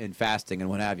diet and fasting and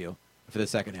what have you for the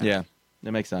second half. Yeah,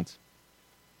 that makes sense.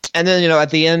 And then, at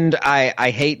the end,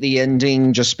 I hate the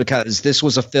ending just because this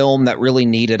was a film that really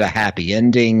needed a happy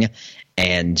ending,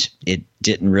 and it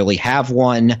didn't really have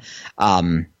one.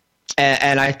 And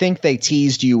I think they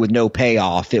teased you with no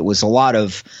payoff. It was a lot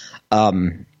of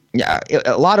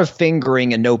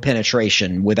fingering and no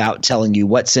penetration without telling you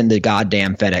what's in the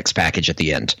goddamn FedEx package at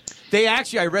the end. They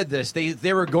actually, I read this.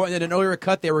 They were going in an earlier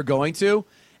cut. They were going to,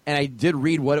 and I did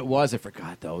read what it was. I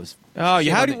forgot those. Oh,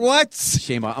 what?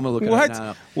 Shame on. I'm gonna look what? at it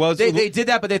now. Well, they did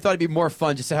that, but they thought it'd be more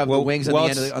fun just to have the wings on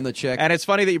the end on the chick. And it's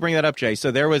funny that you bring that up, Jay.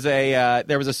 So there was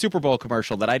a Super Bowl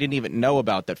commercial that I didn't even know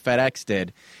about that FedEx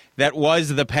did. That was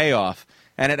the payoff,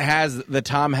 and it has the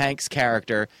Tom Hanks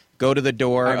character go to the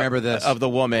door. I remember this. Of the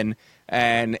woman.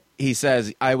 And he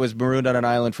says, "I was marooned on an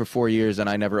island for 4 years, and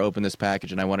I never opened this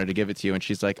package, and I wanted to give it to you." And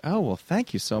she's like, "Oh, well,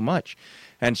 thank you so much."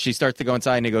 And she starts to go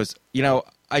inside, and he goes,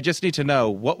 "I just need to know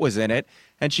what was in it."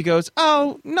 And she goes,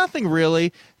 "Oh, nothing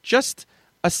really. Just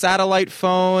a satellite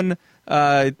phone,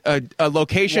 a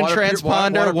location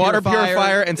transponder, water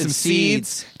purifier, and some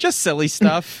seeds. Just silly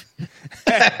stuff."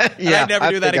 Yeah,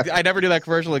 I never knew that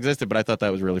commercial existed, but I thought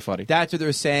that was really funny. That's what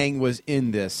they're saying was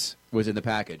in the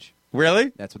package.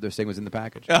 Really? That's what they're saying was in the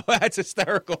package. Oh, that's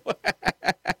hysterical.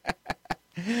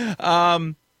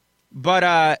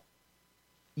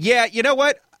 Yeah, you know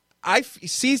what?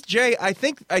 Jay, I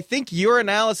think your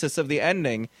analysis of the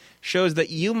ending shows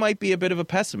that you might be a bit of a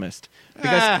pessimist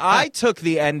because I took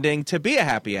the ending to be a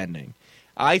happy ending.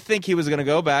 I think he was going to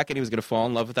go back and he was going to fall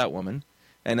in love with that woman,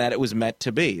 and that it was meant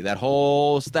to be. That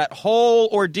whole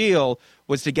ordeal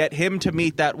was to get him to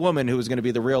meet that woman who was going to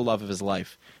be the real love of his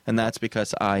life. And that's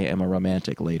because I am a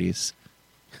romantic, ladies.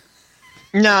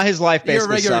 No, his life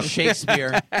basically You're a regular sucked.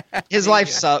 Shakespeare. His life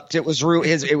sucked. It was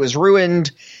it was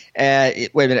ruined. Wait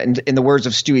a minute. In the words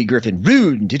of Stewie Griffin,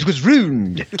 ruined. It was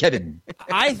ruined, Kevin.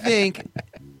 I think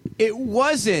it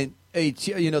wasn't the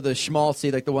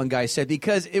schmaltzy like the one guy said,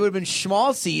 because it would have been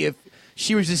schmaltzy if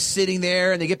she was just sitting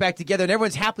there and they get back together and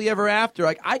everyone's happily ever after.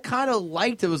 Like, I kind of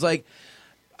liked it. It was like,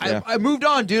 I moved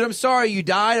on, dude. I'm sorry you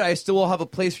died. I still will have a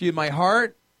place for you in my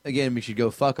heart. Again, we should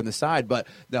go fuck on the side, but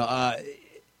no,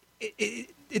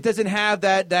 it doesn't have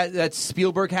that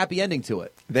Spielberg happy ending to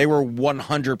it. They were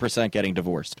 100% getting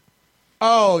divorced.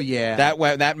 Oh yeah,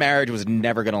 that marriage was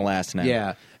never going to last now.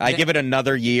 Yeah, I give it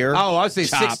another year. Oh, I would say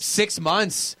Tops. 6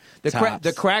 months. The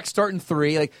Tops. crack starting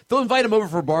 3. Like, they'll invite him over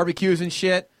for barbecues and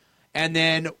shit. And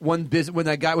then when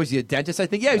that guy was he a dentist, I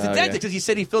think. Yeah, he was a dentist because he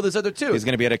said he filled his other 2. He's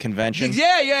going to be at a convention.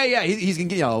 Yeah. He's going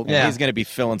to He's going to be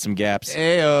filling some gaps.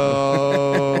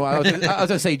 Ayo. I was going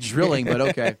to say drilling, but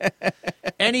okay.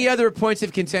 Any other points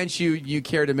of contention you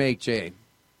care to make, Jay?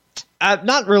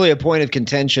 Not really a point of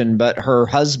contention, but her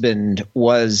husband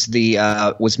was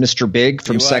Mr. Big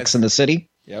from Sex and the City.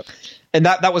 Yep. And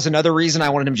that was another reason I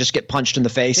wanted him to just get punched in the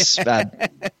face. You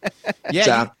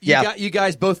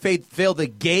guys both failed the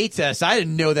gay test. I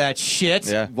didn't know that shit.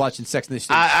 Yeah. Watching Sex and the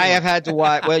City. I have had to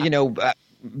watch. Well,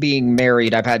 being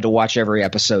married, I've had to watch every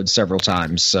episode several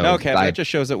times. So Okay, that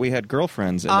just shows that we had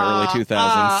girlfriends in the early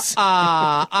 2000s.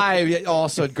 I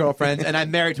also had girlfriends, and I'm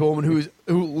married to a woman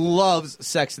who loves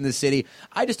Sex in the City.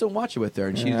 I just don't watch it with her,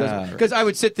 and she doesn't, because I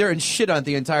would sit there and shit on it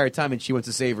the entire time, and she wants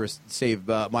to save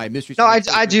my mystery. No,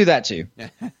 I do that too. Yeah,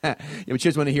 but she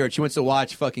doesn't want to hear it. She wants to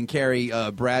watch fucking Carrie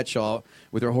Bradshaw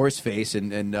with her horse face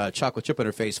and chocolate chip on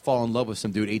her face fall in love with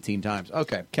some dude 18 times.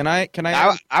 Okay, Can I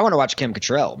want to watch Kim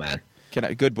Cattrall, man.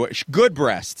 good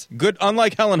breasts. Good,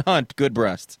 unlike Helen Hunt, good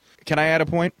breasts. Can I add a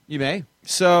point? you may.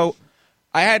 So,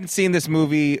 I hadn't seen this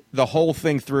movie the whole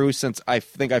thing through since I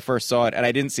think I first saw it, and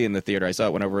I didn't see it in the theater. I saw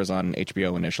it whenever it was on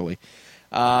HBO initially.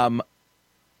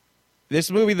 This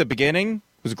movie, the beginning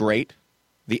was great.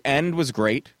 The end was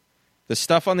great. The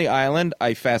stuff on the island,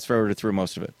 I fast-forwarded through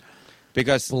most of it.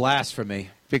 Blasphemy.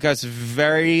 Because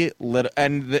very little,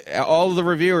 and all the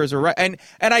reviewers are right. And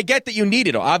I get that you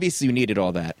needed, obviously you needed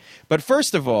all that. But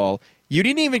first of all, you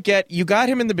didn't even you got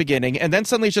him in the beginning, and then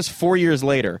suddenly it's just 4 years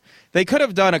later. They could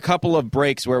have done a couple of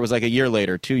breaks where it was like a year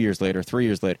later, 2 years later, 3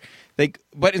 years later.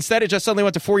 But instead it just suddenly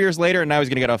went to 4 years later, and now he's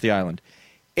going to get off the island.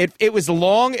 It was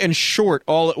long and short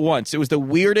all at once. It was the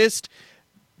weirdest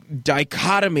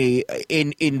dichotomy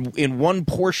in one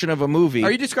portion of a movie.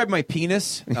 Are you describing my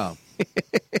penis? Oh.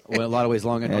 Well, a lot of ways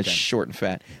long. It's short and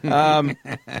fat.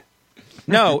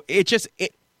 No,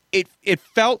 it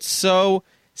felt so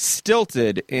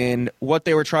stilted in what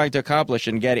they were trying to accomplish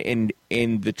and get in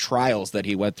the trials that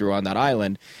he went through on that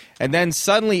island, and then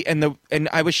suddenly, and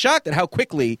I was shocked at how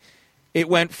quickly it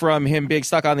went from him being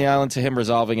stuck on the island to him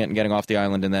resolving it and getting off the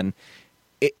island, and then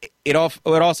it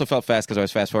also felt fast because I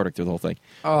was fast forwarding through the whole thing.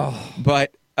 Oh,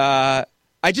 but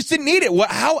I just didn't need it.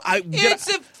 I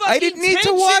didn't need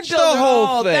to watch the builder.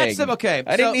 whole thing. Okay.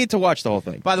 I didn't need to watch the whole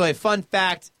thing. By the way, fun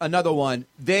fact, another one.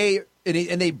 They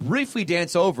briefly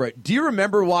dance over it. Do you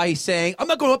remember why he's saying, "I'm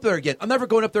not going up there again. I'm never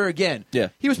going up there again"? Yeah.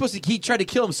 He tried to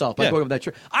kill himself by going up that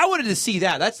tree. I wanted to see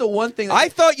that. That's the one thing. I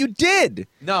thought you did.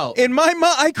 No. In my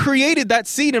mind, I created that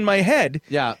scene in my head.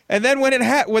 Yeah. And then when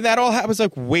that all happened, I was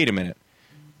like, wait a minute.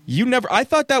 I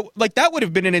thought that would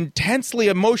have been an intensely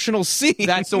emotional scene.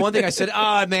 That's the one thing I said,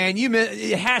 man,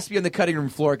 it has to be on the cutting room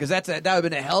floor, because that would have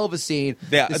been a hell of a scene.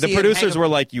 Yeah, the producers were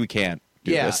like, you can't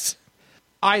do this.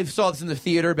 I saw this in the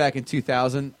theater back in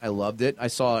 2000. I loved it. I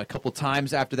saw it a couple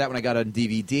times after that when I got it on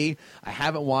DVD. I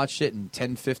haven't watched it in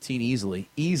 10, 15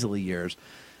 easily years.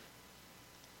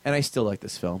 And I still like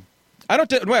this film.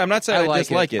 I'm not saying I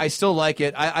dislike it. I still like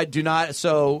it. I do not.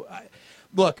 So,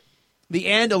 look, the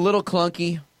end, a little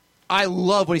clunky. I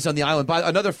love when he's on the island.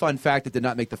 Another fun fact that did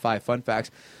not make the 5 fun facts.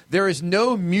 There is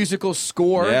no musical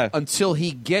score until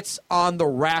he gets on the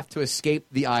raft to escape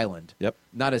the island. Yep.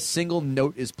 Not a single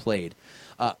note is played.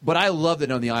 But I loved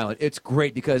it on the island. It's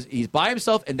great because he's by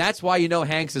himself, and that's why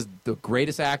Hanks is the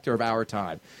greatest actor of our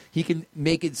time. He can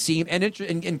make it seem and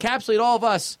encapsulate all of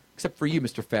us, except for you,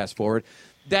 Mr. Fast Forward,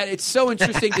 that it's so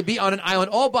interesting to be on an island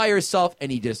all by yourself,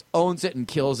 and he just owns it and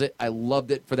kills it. I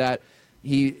loved it for that.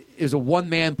 He is a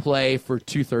one-man play for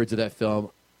 2/3 of that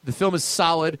film. The film is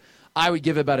solid. I would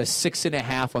give it about a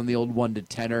 6.5 on the old 1 to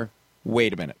 10er.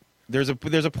 Wait a minute. There's a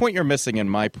point you're missing in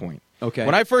my point. Okay.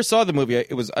 When I first saw the movie,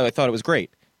 I thought it was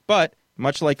great. But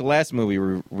much like the last movie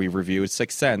we reviewed,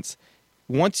 Sixth Sense,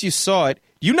 once you saw it,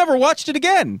 you never watched it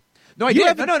again. No, I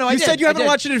did. No, I did. You said you haven't did.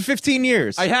 watched it in 15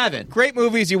 years. I haven't. Great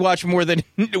movies you watch more than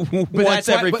once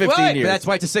every 15 years. But that's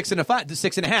why it's a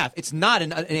 6.5. It's not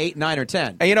an 8, 9, or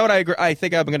 10. And you know what? I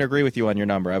think I'm going to agree with you on your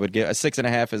number. I would give a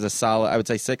 6.5 is a solid. I would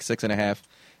say 6.5.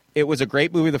 It was a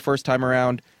great movie the first time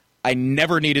around. I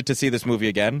never needed to see this movie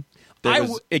again.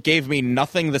 It gave me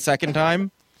nothing the second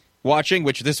time watching,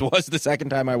 which this was the second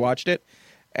time I watched it,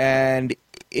 and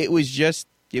it was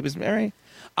very.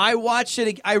 I watched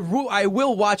it. I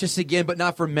will watch this again, but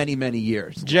not for many, many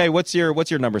years. Jay, what's your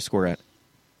number score at?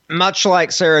 Much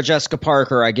like Sarah Jessica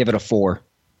Parker, I give it a 4.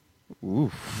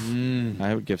 Ooh,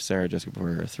 I would give Sarah Jessica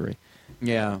Parker a 3.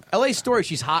 Yeah, L.A. Story.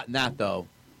 She's hot in that though.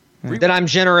 Then I'm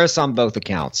generous on both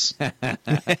accounts.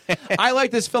 I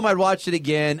like this film. I'd watch it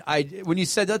again. When you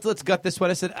said let's gut this one,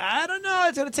 I said I don't know.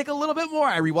 It's going to take a little bit more.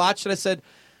 I rewatched it. I said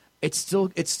it's still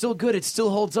good. It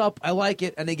still holds up. I like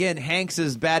it. And again, Hanks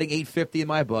is batting .850 in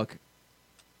my book.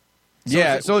 So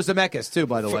is Zemeckis too.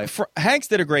 By the way, Hanks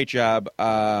did a great job.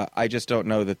 I just don't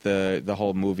know that the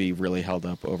whole movie really held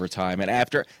up over time.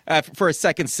 And for a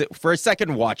second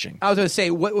watching, I was going to say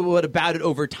what about it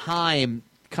over time?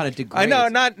 Kind of degrades. I know,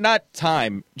 not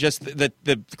time, just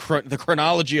the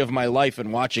chronology of my life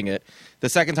and watching it. The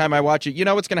second time I watch it, you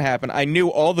know what's going to happen. I knew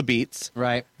all the beats.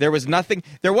 Right. There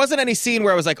wasn't any scene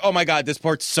where I was like, oh my God, this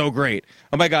part's so great.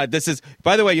 Oh my God, this is,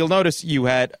 by the way, you'll notice you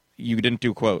didn't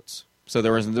do quotes. So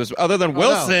there's other than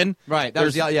Wilson, no. Right?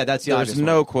 That's the obvious There's one.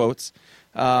 no quotes.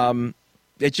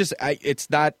 It's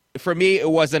not for me. It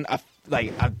wasn't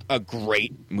a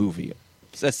great movie.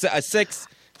 It's a 6.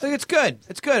 I think it's good.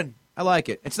 It's good. I like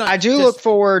it. It's not. I do look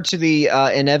forward to the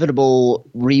inevitable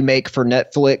remake for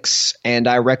Netflix, and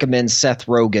I recommend Seth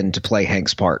Rogen to play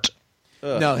Hank's part.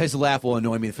 No, his laugh will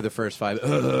annoy me for the first 5.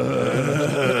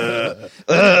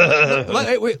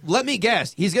 Let me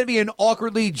guess. He's going to be an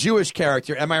awkwardly Jewish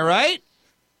character. Am I right?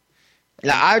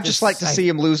 Now, I'd just like to see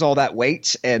him lose all that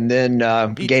weight and then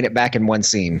gain it back in one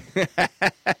scene.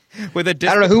 With a I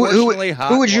don't know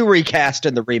who would you recast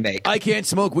in the remake? I can't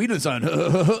smoke weed in the sun.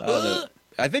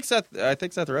 I think Seth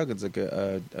Rogen's a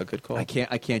good call. I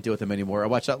can't deal with him anymore. I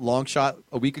watched that Long Shot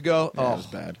a week ago. Yeah, it was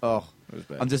bad. Oh, it was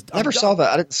bad. Never saw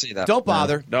that. I didn't see that. Don't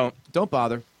bother. No. Don't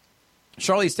bother.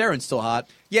 Charlize Theron's still hot.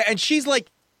 Yeah, and she's like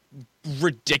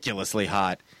ridiculously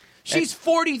hot. She's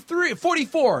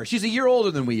 44. She's a year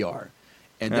older than we are.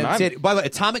 And then by the way,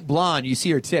 Atomic Blonde, you see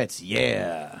her tits.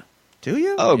 Yeah. Do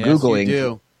you? Oh, yes, Googling. You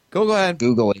do. Go ahead.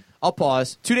 Googling. I'll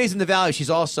pause. 2 Days in the Valley,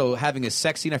 she's also having a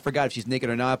sex scene. I forgot if she's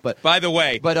naked or not. But by the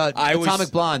way,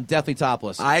 Atomic Blonde, definitely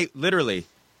topless. I literally,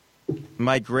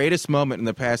 my greatest moment in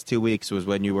the past 2 weeks was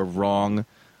when you were wrong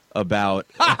about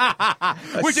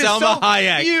Which Selma is so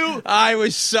Hayek.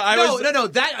 No.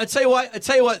 That I tell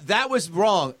you what. That was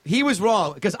wrong. He was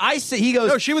wrong because I said he goes.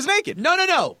 No, she was naked.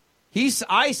 No.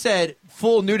 I said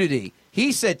full nudity.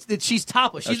 He said that she's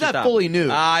topless. She's not fully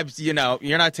nude. You're not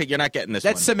getting this.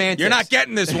 That's one. semantics. You're not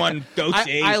getting this one.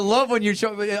 Goatee. I love when you're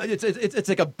showing. It's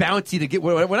like a bounty to get.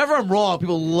 Whenever I'm wrong,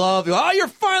 people love. Oh, you're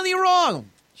finally wrong.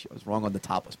 She was wrong on the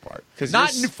topless part.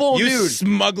 Not in full you nude.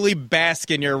 smugly bask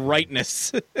in your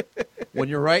rightness. When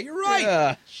you're right, you're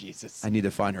right. Jesus. I need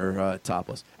to find her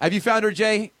topless. Have you found her,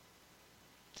 Jay?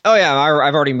 Oh yeah,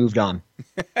 I've already moved on.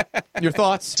 Your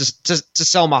thoughts? to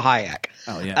Selma Hayek.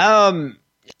 Oh yeah.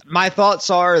 My thoughts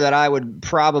are that I would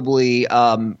probably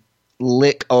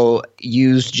lick a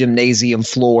used gymnasium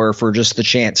floor for just the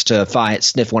chance to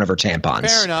sniff one of her tampons.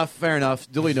 Fair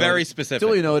enough. Duly noted. Very specific.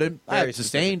 Duly noted. Very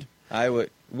sustained. I would.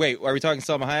 Wait, are we talking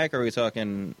Selma Hayek or are we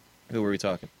talking? Who were we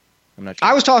talking? I'm not sure.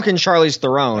 I was talking Charlize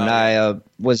Theron. I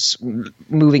was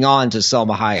moving on to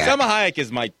Selma Hayek. Selma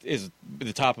Hayek is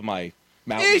the top of my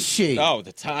mountain. Is she? Oh,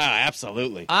 the top.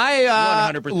 Absolutely.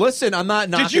 100%. Listen, I'm not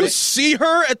knocking. Did you see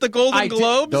her at the Golden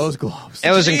Globes? Those globes.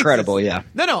 It was incredible. Yeah.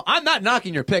 No, I'm not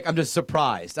knocking your pick. I'm just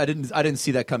surprised. I didn't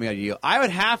see that coming out of you. I would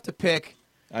have to pick.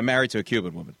 I'm married to a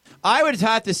Cuban woman. I would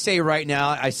have to say right now,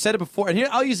 I said it before, and here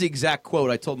I'll use the exact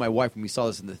quote I told my wife when we saw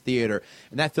this in the theater,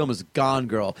 and that film is Gone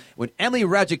Girl. When Emily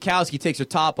Ratajkowski takes her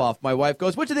top off, my wife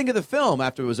goes, "What'd you think of the film?"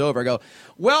 After it was over, I go,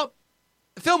 "Well,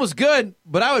 the film was good,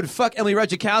 but I would fuck Emily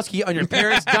Ratajkowski on your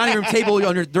parents' dining room table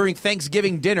during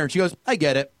Thanksgiving dinner." And she goes, "I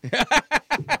get it.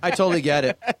 I totally get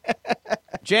it."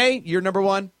 Jay, you're number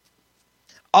one?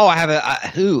 Oh, I have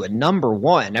a number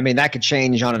one. I mean, that could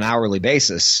change on an hourly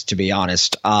basis, to be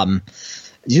honest. God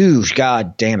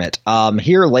damn it.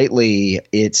 Here lately,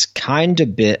 it's kind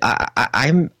of bit.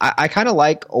 I kind of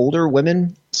like older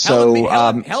women. So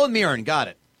Helen Mirren, got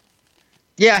it.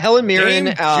 Yeah, Helen Mirren,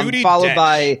 Judi followed Dench.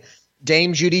 by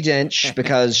Dame Judi Dench,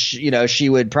 because she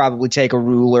would probably take a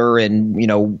ruler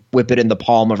and whip it in the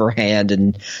palm of her hand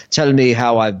and tell me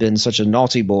how I've been such a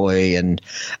naughty boy, and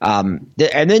then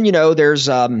there's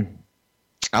Meryl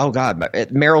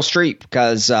Streep,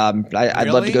 because I'd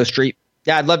love to go streep.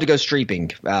 Yeah, I'd love to go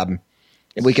streeping.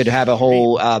 We could have a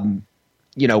whole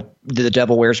the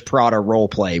Devil Wears Prada role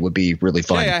play would be really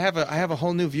fun. Yeah, I have a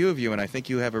whole new view of you, and I think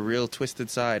you have a real twisted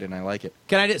side, and I like it.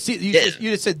 Can I just see? You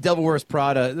just said Devil Wears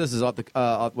Prada. This is off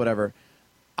the whatever.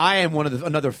 I am one of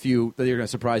another few that you're going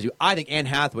to surprise you. I think Anne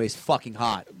Hathaway is fucking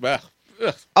hot.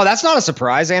 Oh, that's not a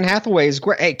surprise. Anne Hathaway is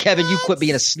great. Hey, Kevin, you quit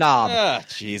being a snob.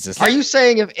 Jesus. Are you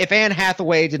saying if Anne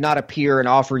Hathaway did not appear and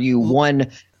offer you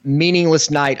one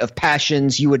meaningless night of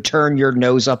passions, you would turn your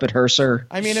nose up at her, sir?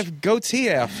 I mean, if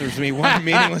Goatee offers me one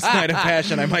meaningless night of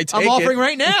passion, I might take it. I'm offering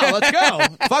right now. Let's go.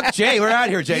 Fuck Jay. We're out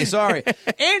here, Jay. Sorry.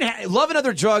 And Love and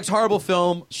Other Drugs, horrible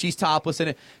film. She's topless in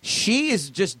it. She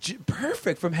is just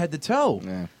perfect from head to toe.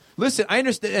 Yeah. Listen, I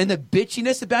understand, and the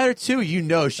bitchiness about her too. She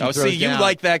throws see, you down.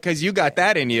 like that because you got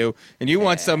that in you, and you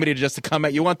want somebody to come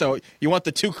at you. Want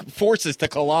the two forces to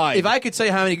collide. If I could say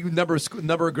how many number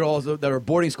of girls that are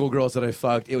boarding school girls that I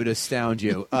fucked, it would astound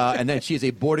you. And then she is a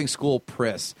boarding school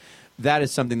priss. That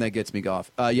is something that gets me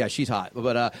off. Yeah, she's hot.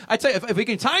 But I tell you, if we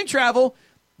can time travel,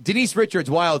 Denise Richards,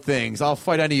 Wild Things. I'll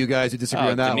fight any of you guys who disagree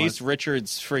on that Denise one.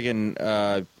 Richards,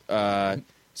 friggin'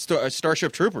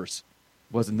 Starship Troopers.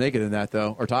 Wasn't naked in that,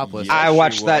 though, or topless. Yeah. I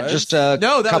watched that was. just a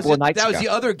couple of nights that ago. was the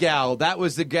other gal. That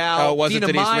was the gal. Oh, it wasn't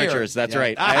Dina Denise Meyer. Richards. That's Yeah.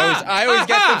 right. I always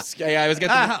get them. Yeah, I always get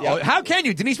them. Oh, how can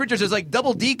you? Denise Richards is like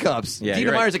double D cups. Yeah, Dina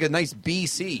you're right. Meyer's like a nice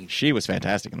BC. She was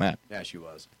fantastic in that. Yeah, she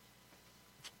was.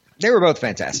 They were both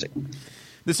fantastic.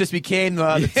 This just became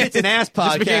the Tits and Ass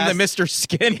podcast. Just became the Mr.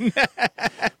 Skin.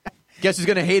 Guess who's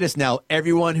going to hate us now?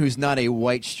 Everyone who's not a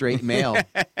white straight male.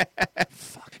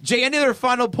 Fuck. Jay, any other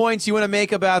final points you want to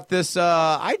make about this?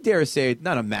 I dare say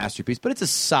not a masterpiece, but it's a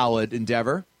solid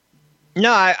endeavor.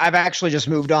 No, I've actually just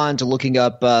moved on to looking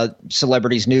up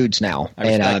celebrities' nudes now, I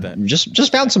respect and that.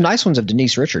 just found some nice ones of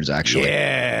Denise Richards. Actually,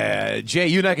 Yeah, Jay,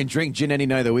 you and I can drink gin any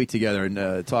night of the week together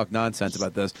and talk nonsense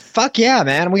about this. fuck yeah,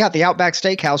 man! We got the Outback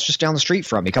Steakhouse just down the street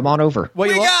from me. Come on over. What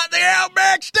We you got the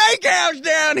Outback Steakhouse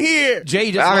down here. Jay,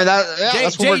 you just I mean, Jay,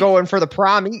 that's when we're going for the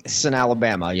prime eats in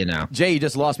Alabama. You know. Jay, you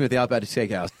just lost me at the Outback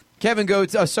Steakhouse. Kevin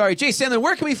goes, Jay Sandlin,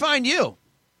 where can we find you?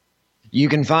 You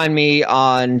can find me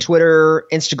on Twitter,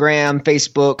 Instagram,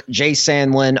 Facebook,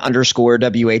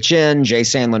 JSandlin_WHN, Jay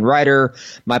Sandlin Writer.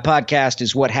 My podcast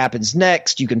is What Happens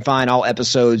Next. You can find all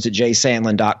episodes at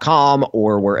jsandlin.com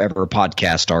or wherever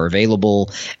podcasts are available.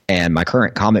 And my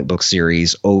current comic book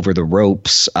series, Over the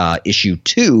Ropes, issue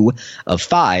 2 of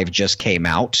 5 just came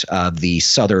out, the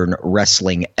Southern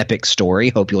Wrestling epic story.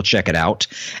 Hope you'll check it out.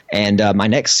 And my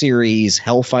next series,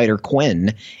 Hellfighter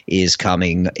Quinn, is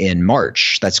coming in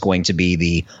March. That's going to be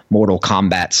the Mortal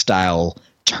Kombat style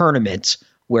tournament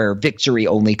where victory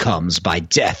only comes by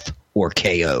death or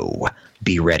KO.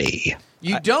 Be ready.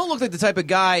 You don't look like the type of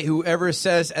guy who ever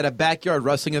says at a backyard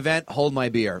wrestling event, "Hold my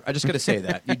beer." I just got to say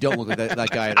that. You don't look like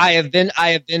that guy at all. I have been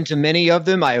to many of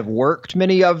them. I have worked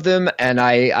many of them, and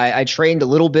I trained a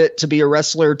little bit to be a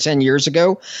wrestler 10 years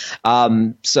ago.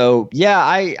 So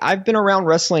yeah, I've been around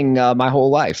wrestling my whole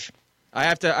life. I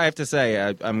have to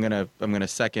say I'm gonna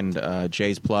second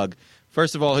Jay's plug.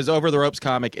 First of all, his Over the Ropes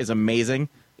comic is amazing.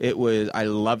 I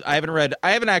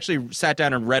haven't actually sat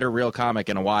down and read a real comic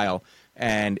in a while,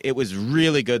 and it was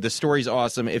really good. The story's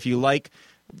awesome. If you like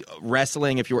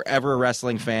wrestling, if you were ever a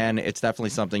wrestling fan, it's definitely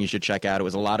something you should check out. It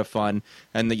was a lot of fun,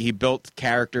 and he built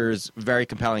characters, very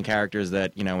compelling characters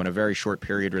that, in a very short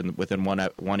period within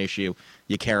one issue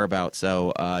you care about.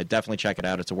 So definitely check it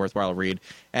out. It's a worthwhile read,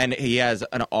 and he has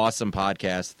an awesome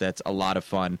podcast that's a lot of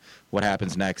fun. What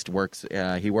Happens Next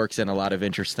he works in a lot of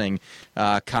interesting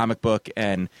comic book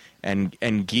and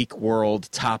geek world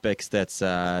topics that's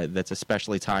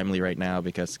especially timely right now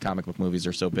because comic book movies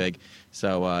are so big.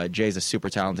 So Jay's a super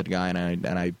talented guy,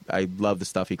 and I love the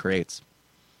stuff he creates.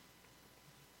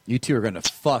 You two are going to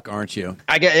fuck, aren't you?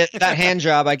 I get that hand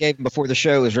job I gave him before the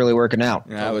show is really working out.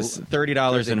 Yeah, it was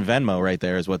 $30 in Venmo right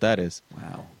there is what that is.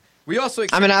 Wow. We also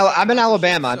I'm in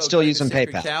Alabama. I'm still using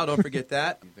PayPal. Cow, don't forget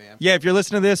that. Yeah, if you're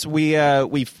listening to this,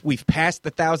 we've passed the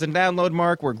 1,000 download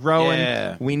mark. We're growing.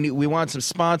 Yeah. We want some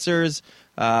sponsors.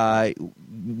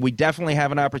 We definitely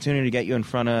have an opportunity to get you in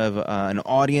front of an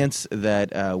audience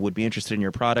that would be interested in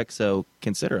your product. So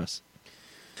consider us.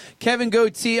 Kevin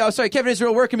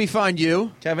Israel, where can we find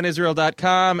you?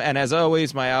 KevinIsrael.com. And as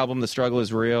always, my album, The Struggle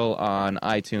is Real, on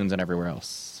iTunes and everywhere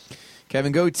else.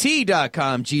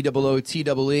 KevinGoatee.com,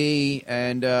 GOOTEE,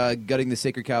 and Gutting the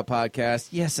Sacred Cow podcast.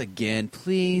 Yes, again,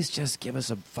 please just give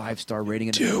us a 5-star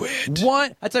rating. Do it.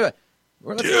 One, I tell you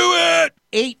what, Do it.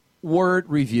 8-word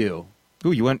review.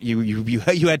 Ooh, you had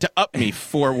to up me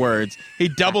 4 words. He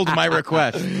doubled my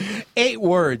request. 8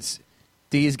 words.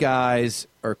 These guys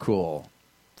are cool.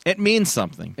 It means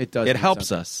something. It does. It mean helps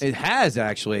something. us. It has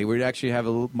actually. We actually have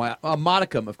a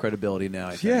modicum of credibility now.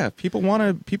 I think. Yeah, people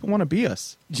want to be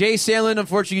us. Jay Sandlin,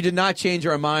 unfortunately, you did not change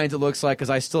our minds. It looks like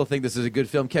because I still think this is a good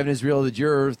film. Kevin Israel, did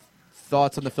your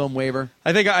thoughts on the film waver?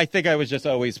 I think I was just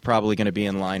always probably going to be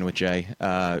in line with Jay.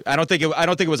 I don't think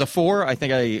it was a 4. I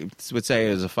think I would say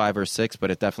it was a 5 or 6, but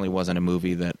it definitely wasn't a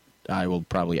movie that I will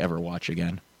probably ever watch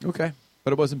again. Okay,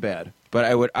 but it wasn't bad. But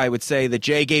I would say that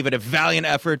Jay gave it a valiant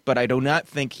effort, but I do not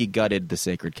think he gutted the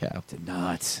sacred cow. Did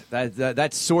not.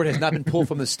 That sword has not been pulled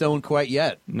from the stone quite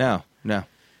yet. No,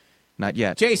 not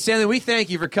yet. Jay Sandlin, we thank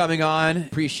you for coming on.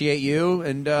 Appreciate you.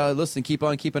 And listen, keep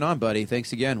on keeping on, buddy.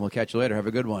 Thanks again. We'll catch you later. Have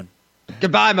a good one.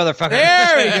 Goodbye, motherfucker.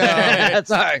 There we go.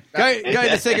 That's all right. Guy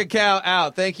the Sacred Cow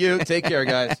out. Thank you. Take care,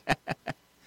 guys.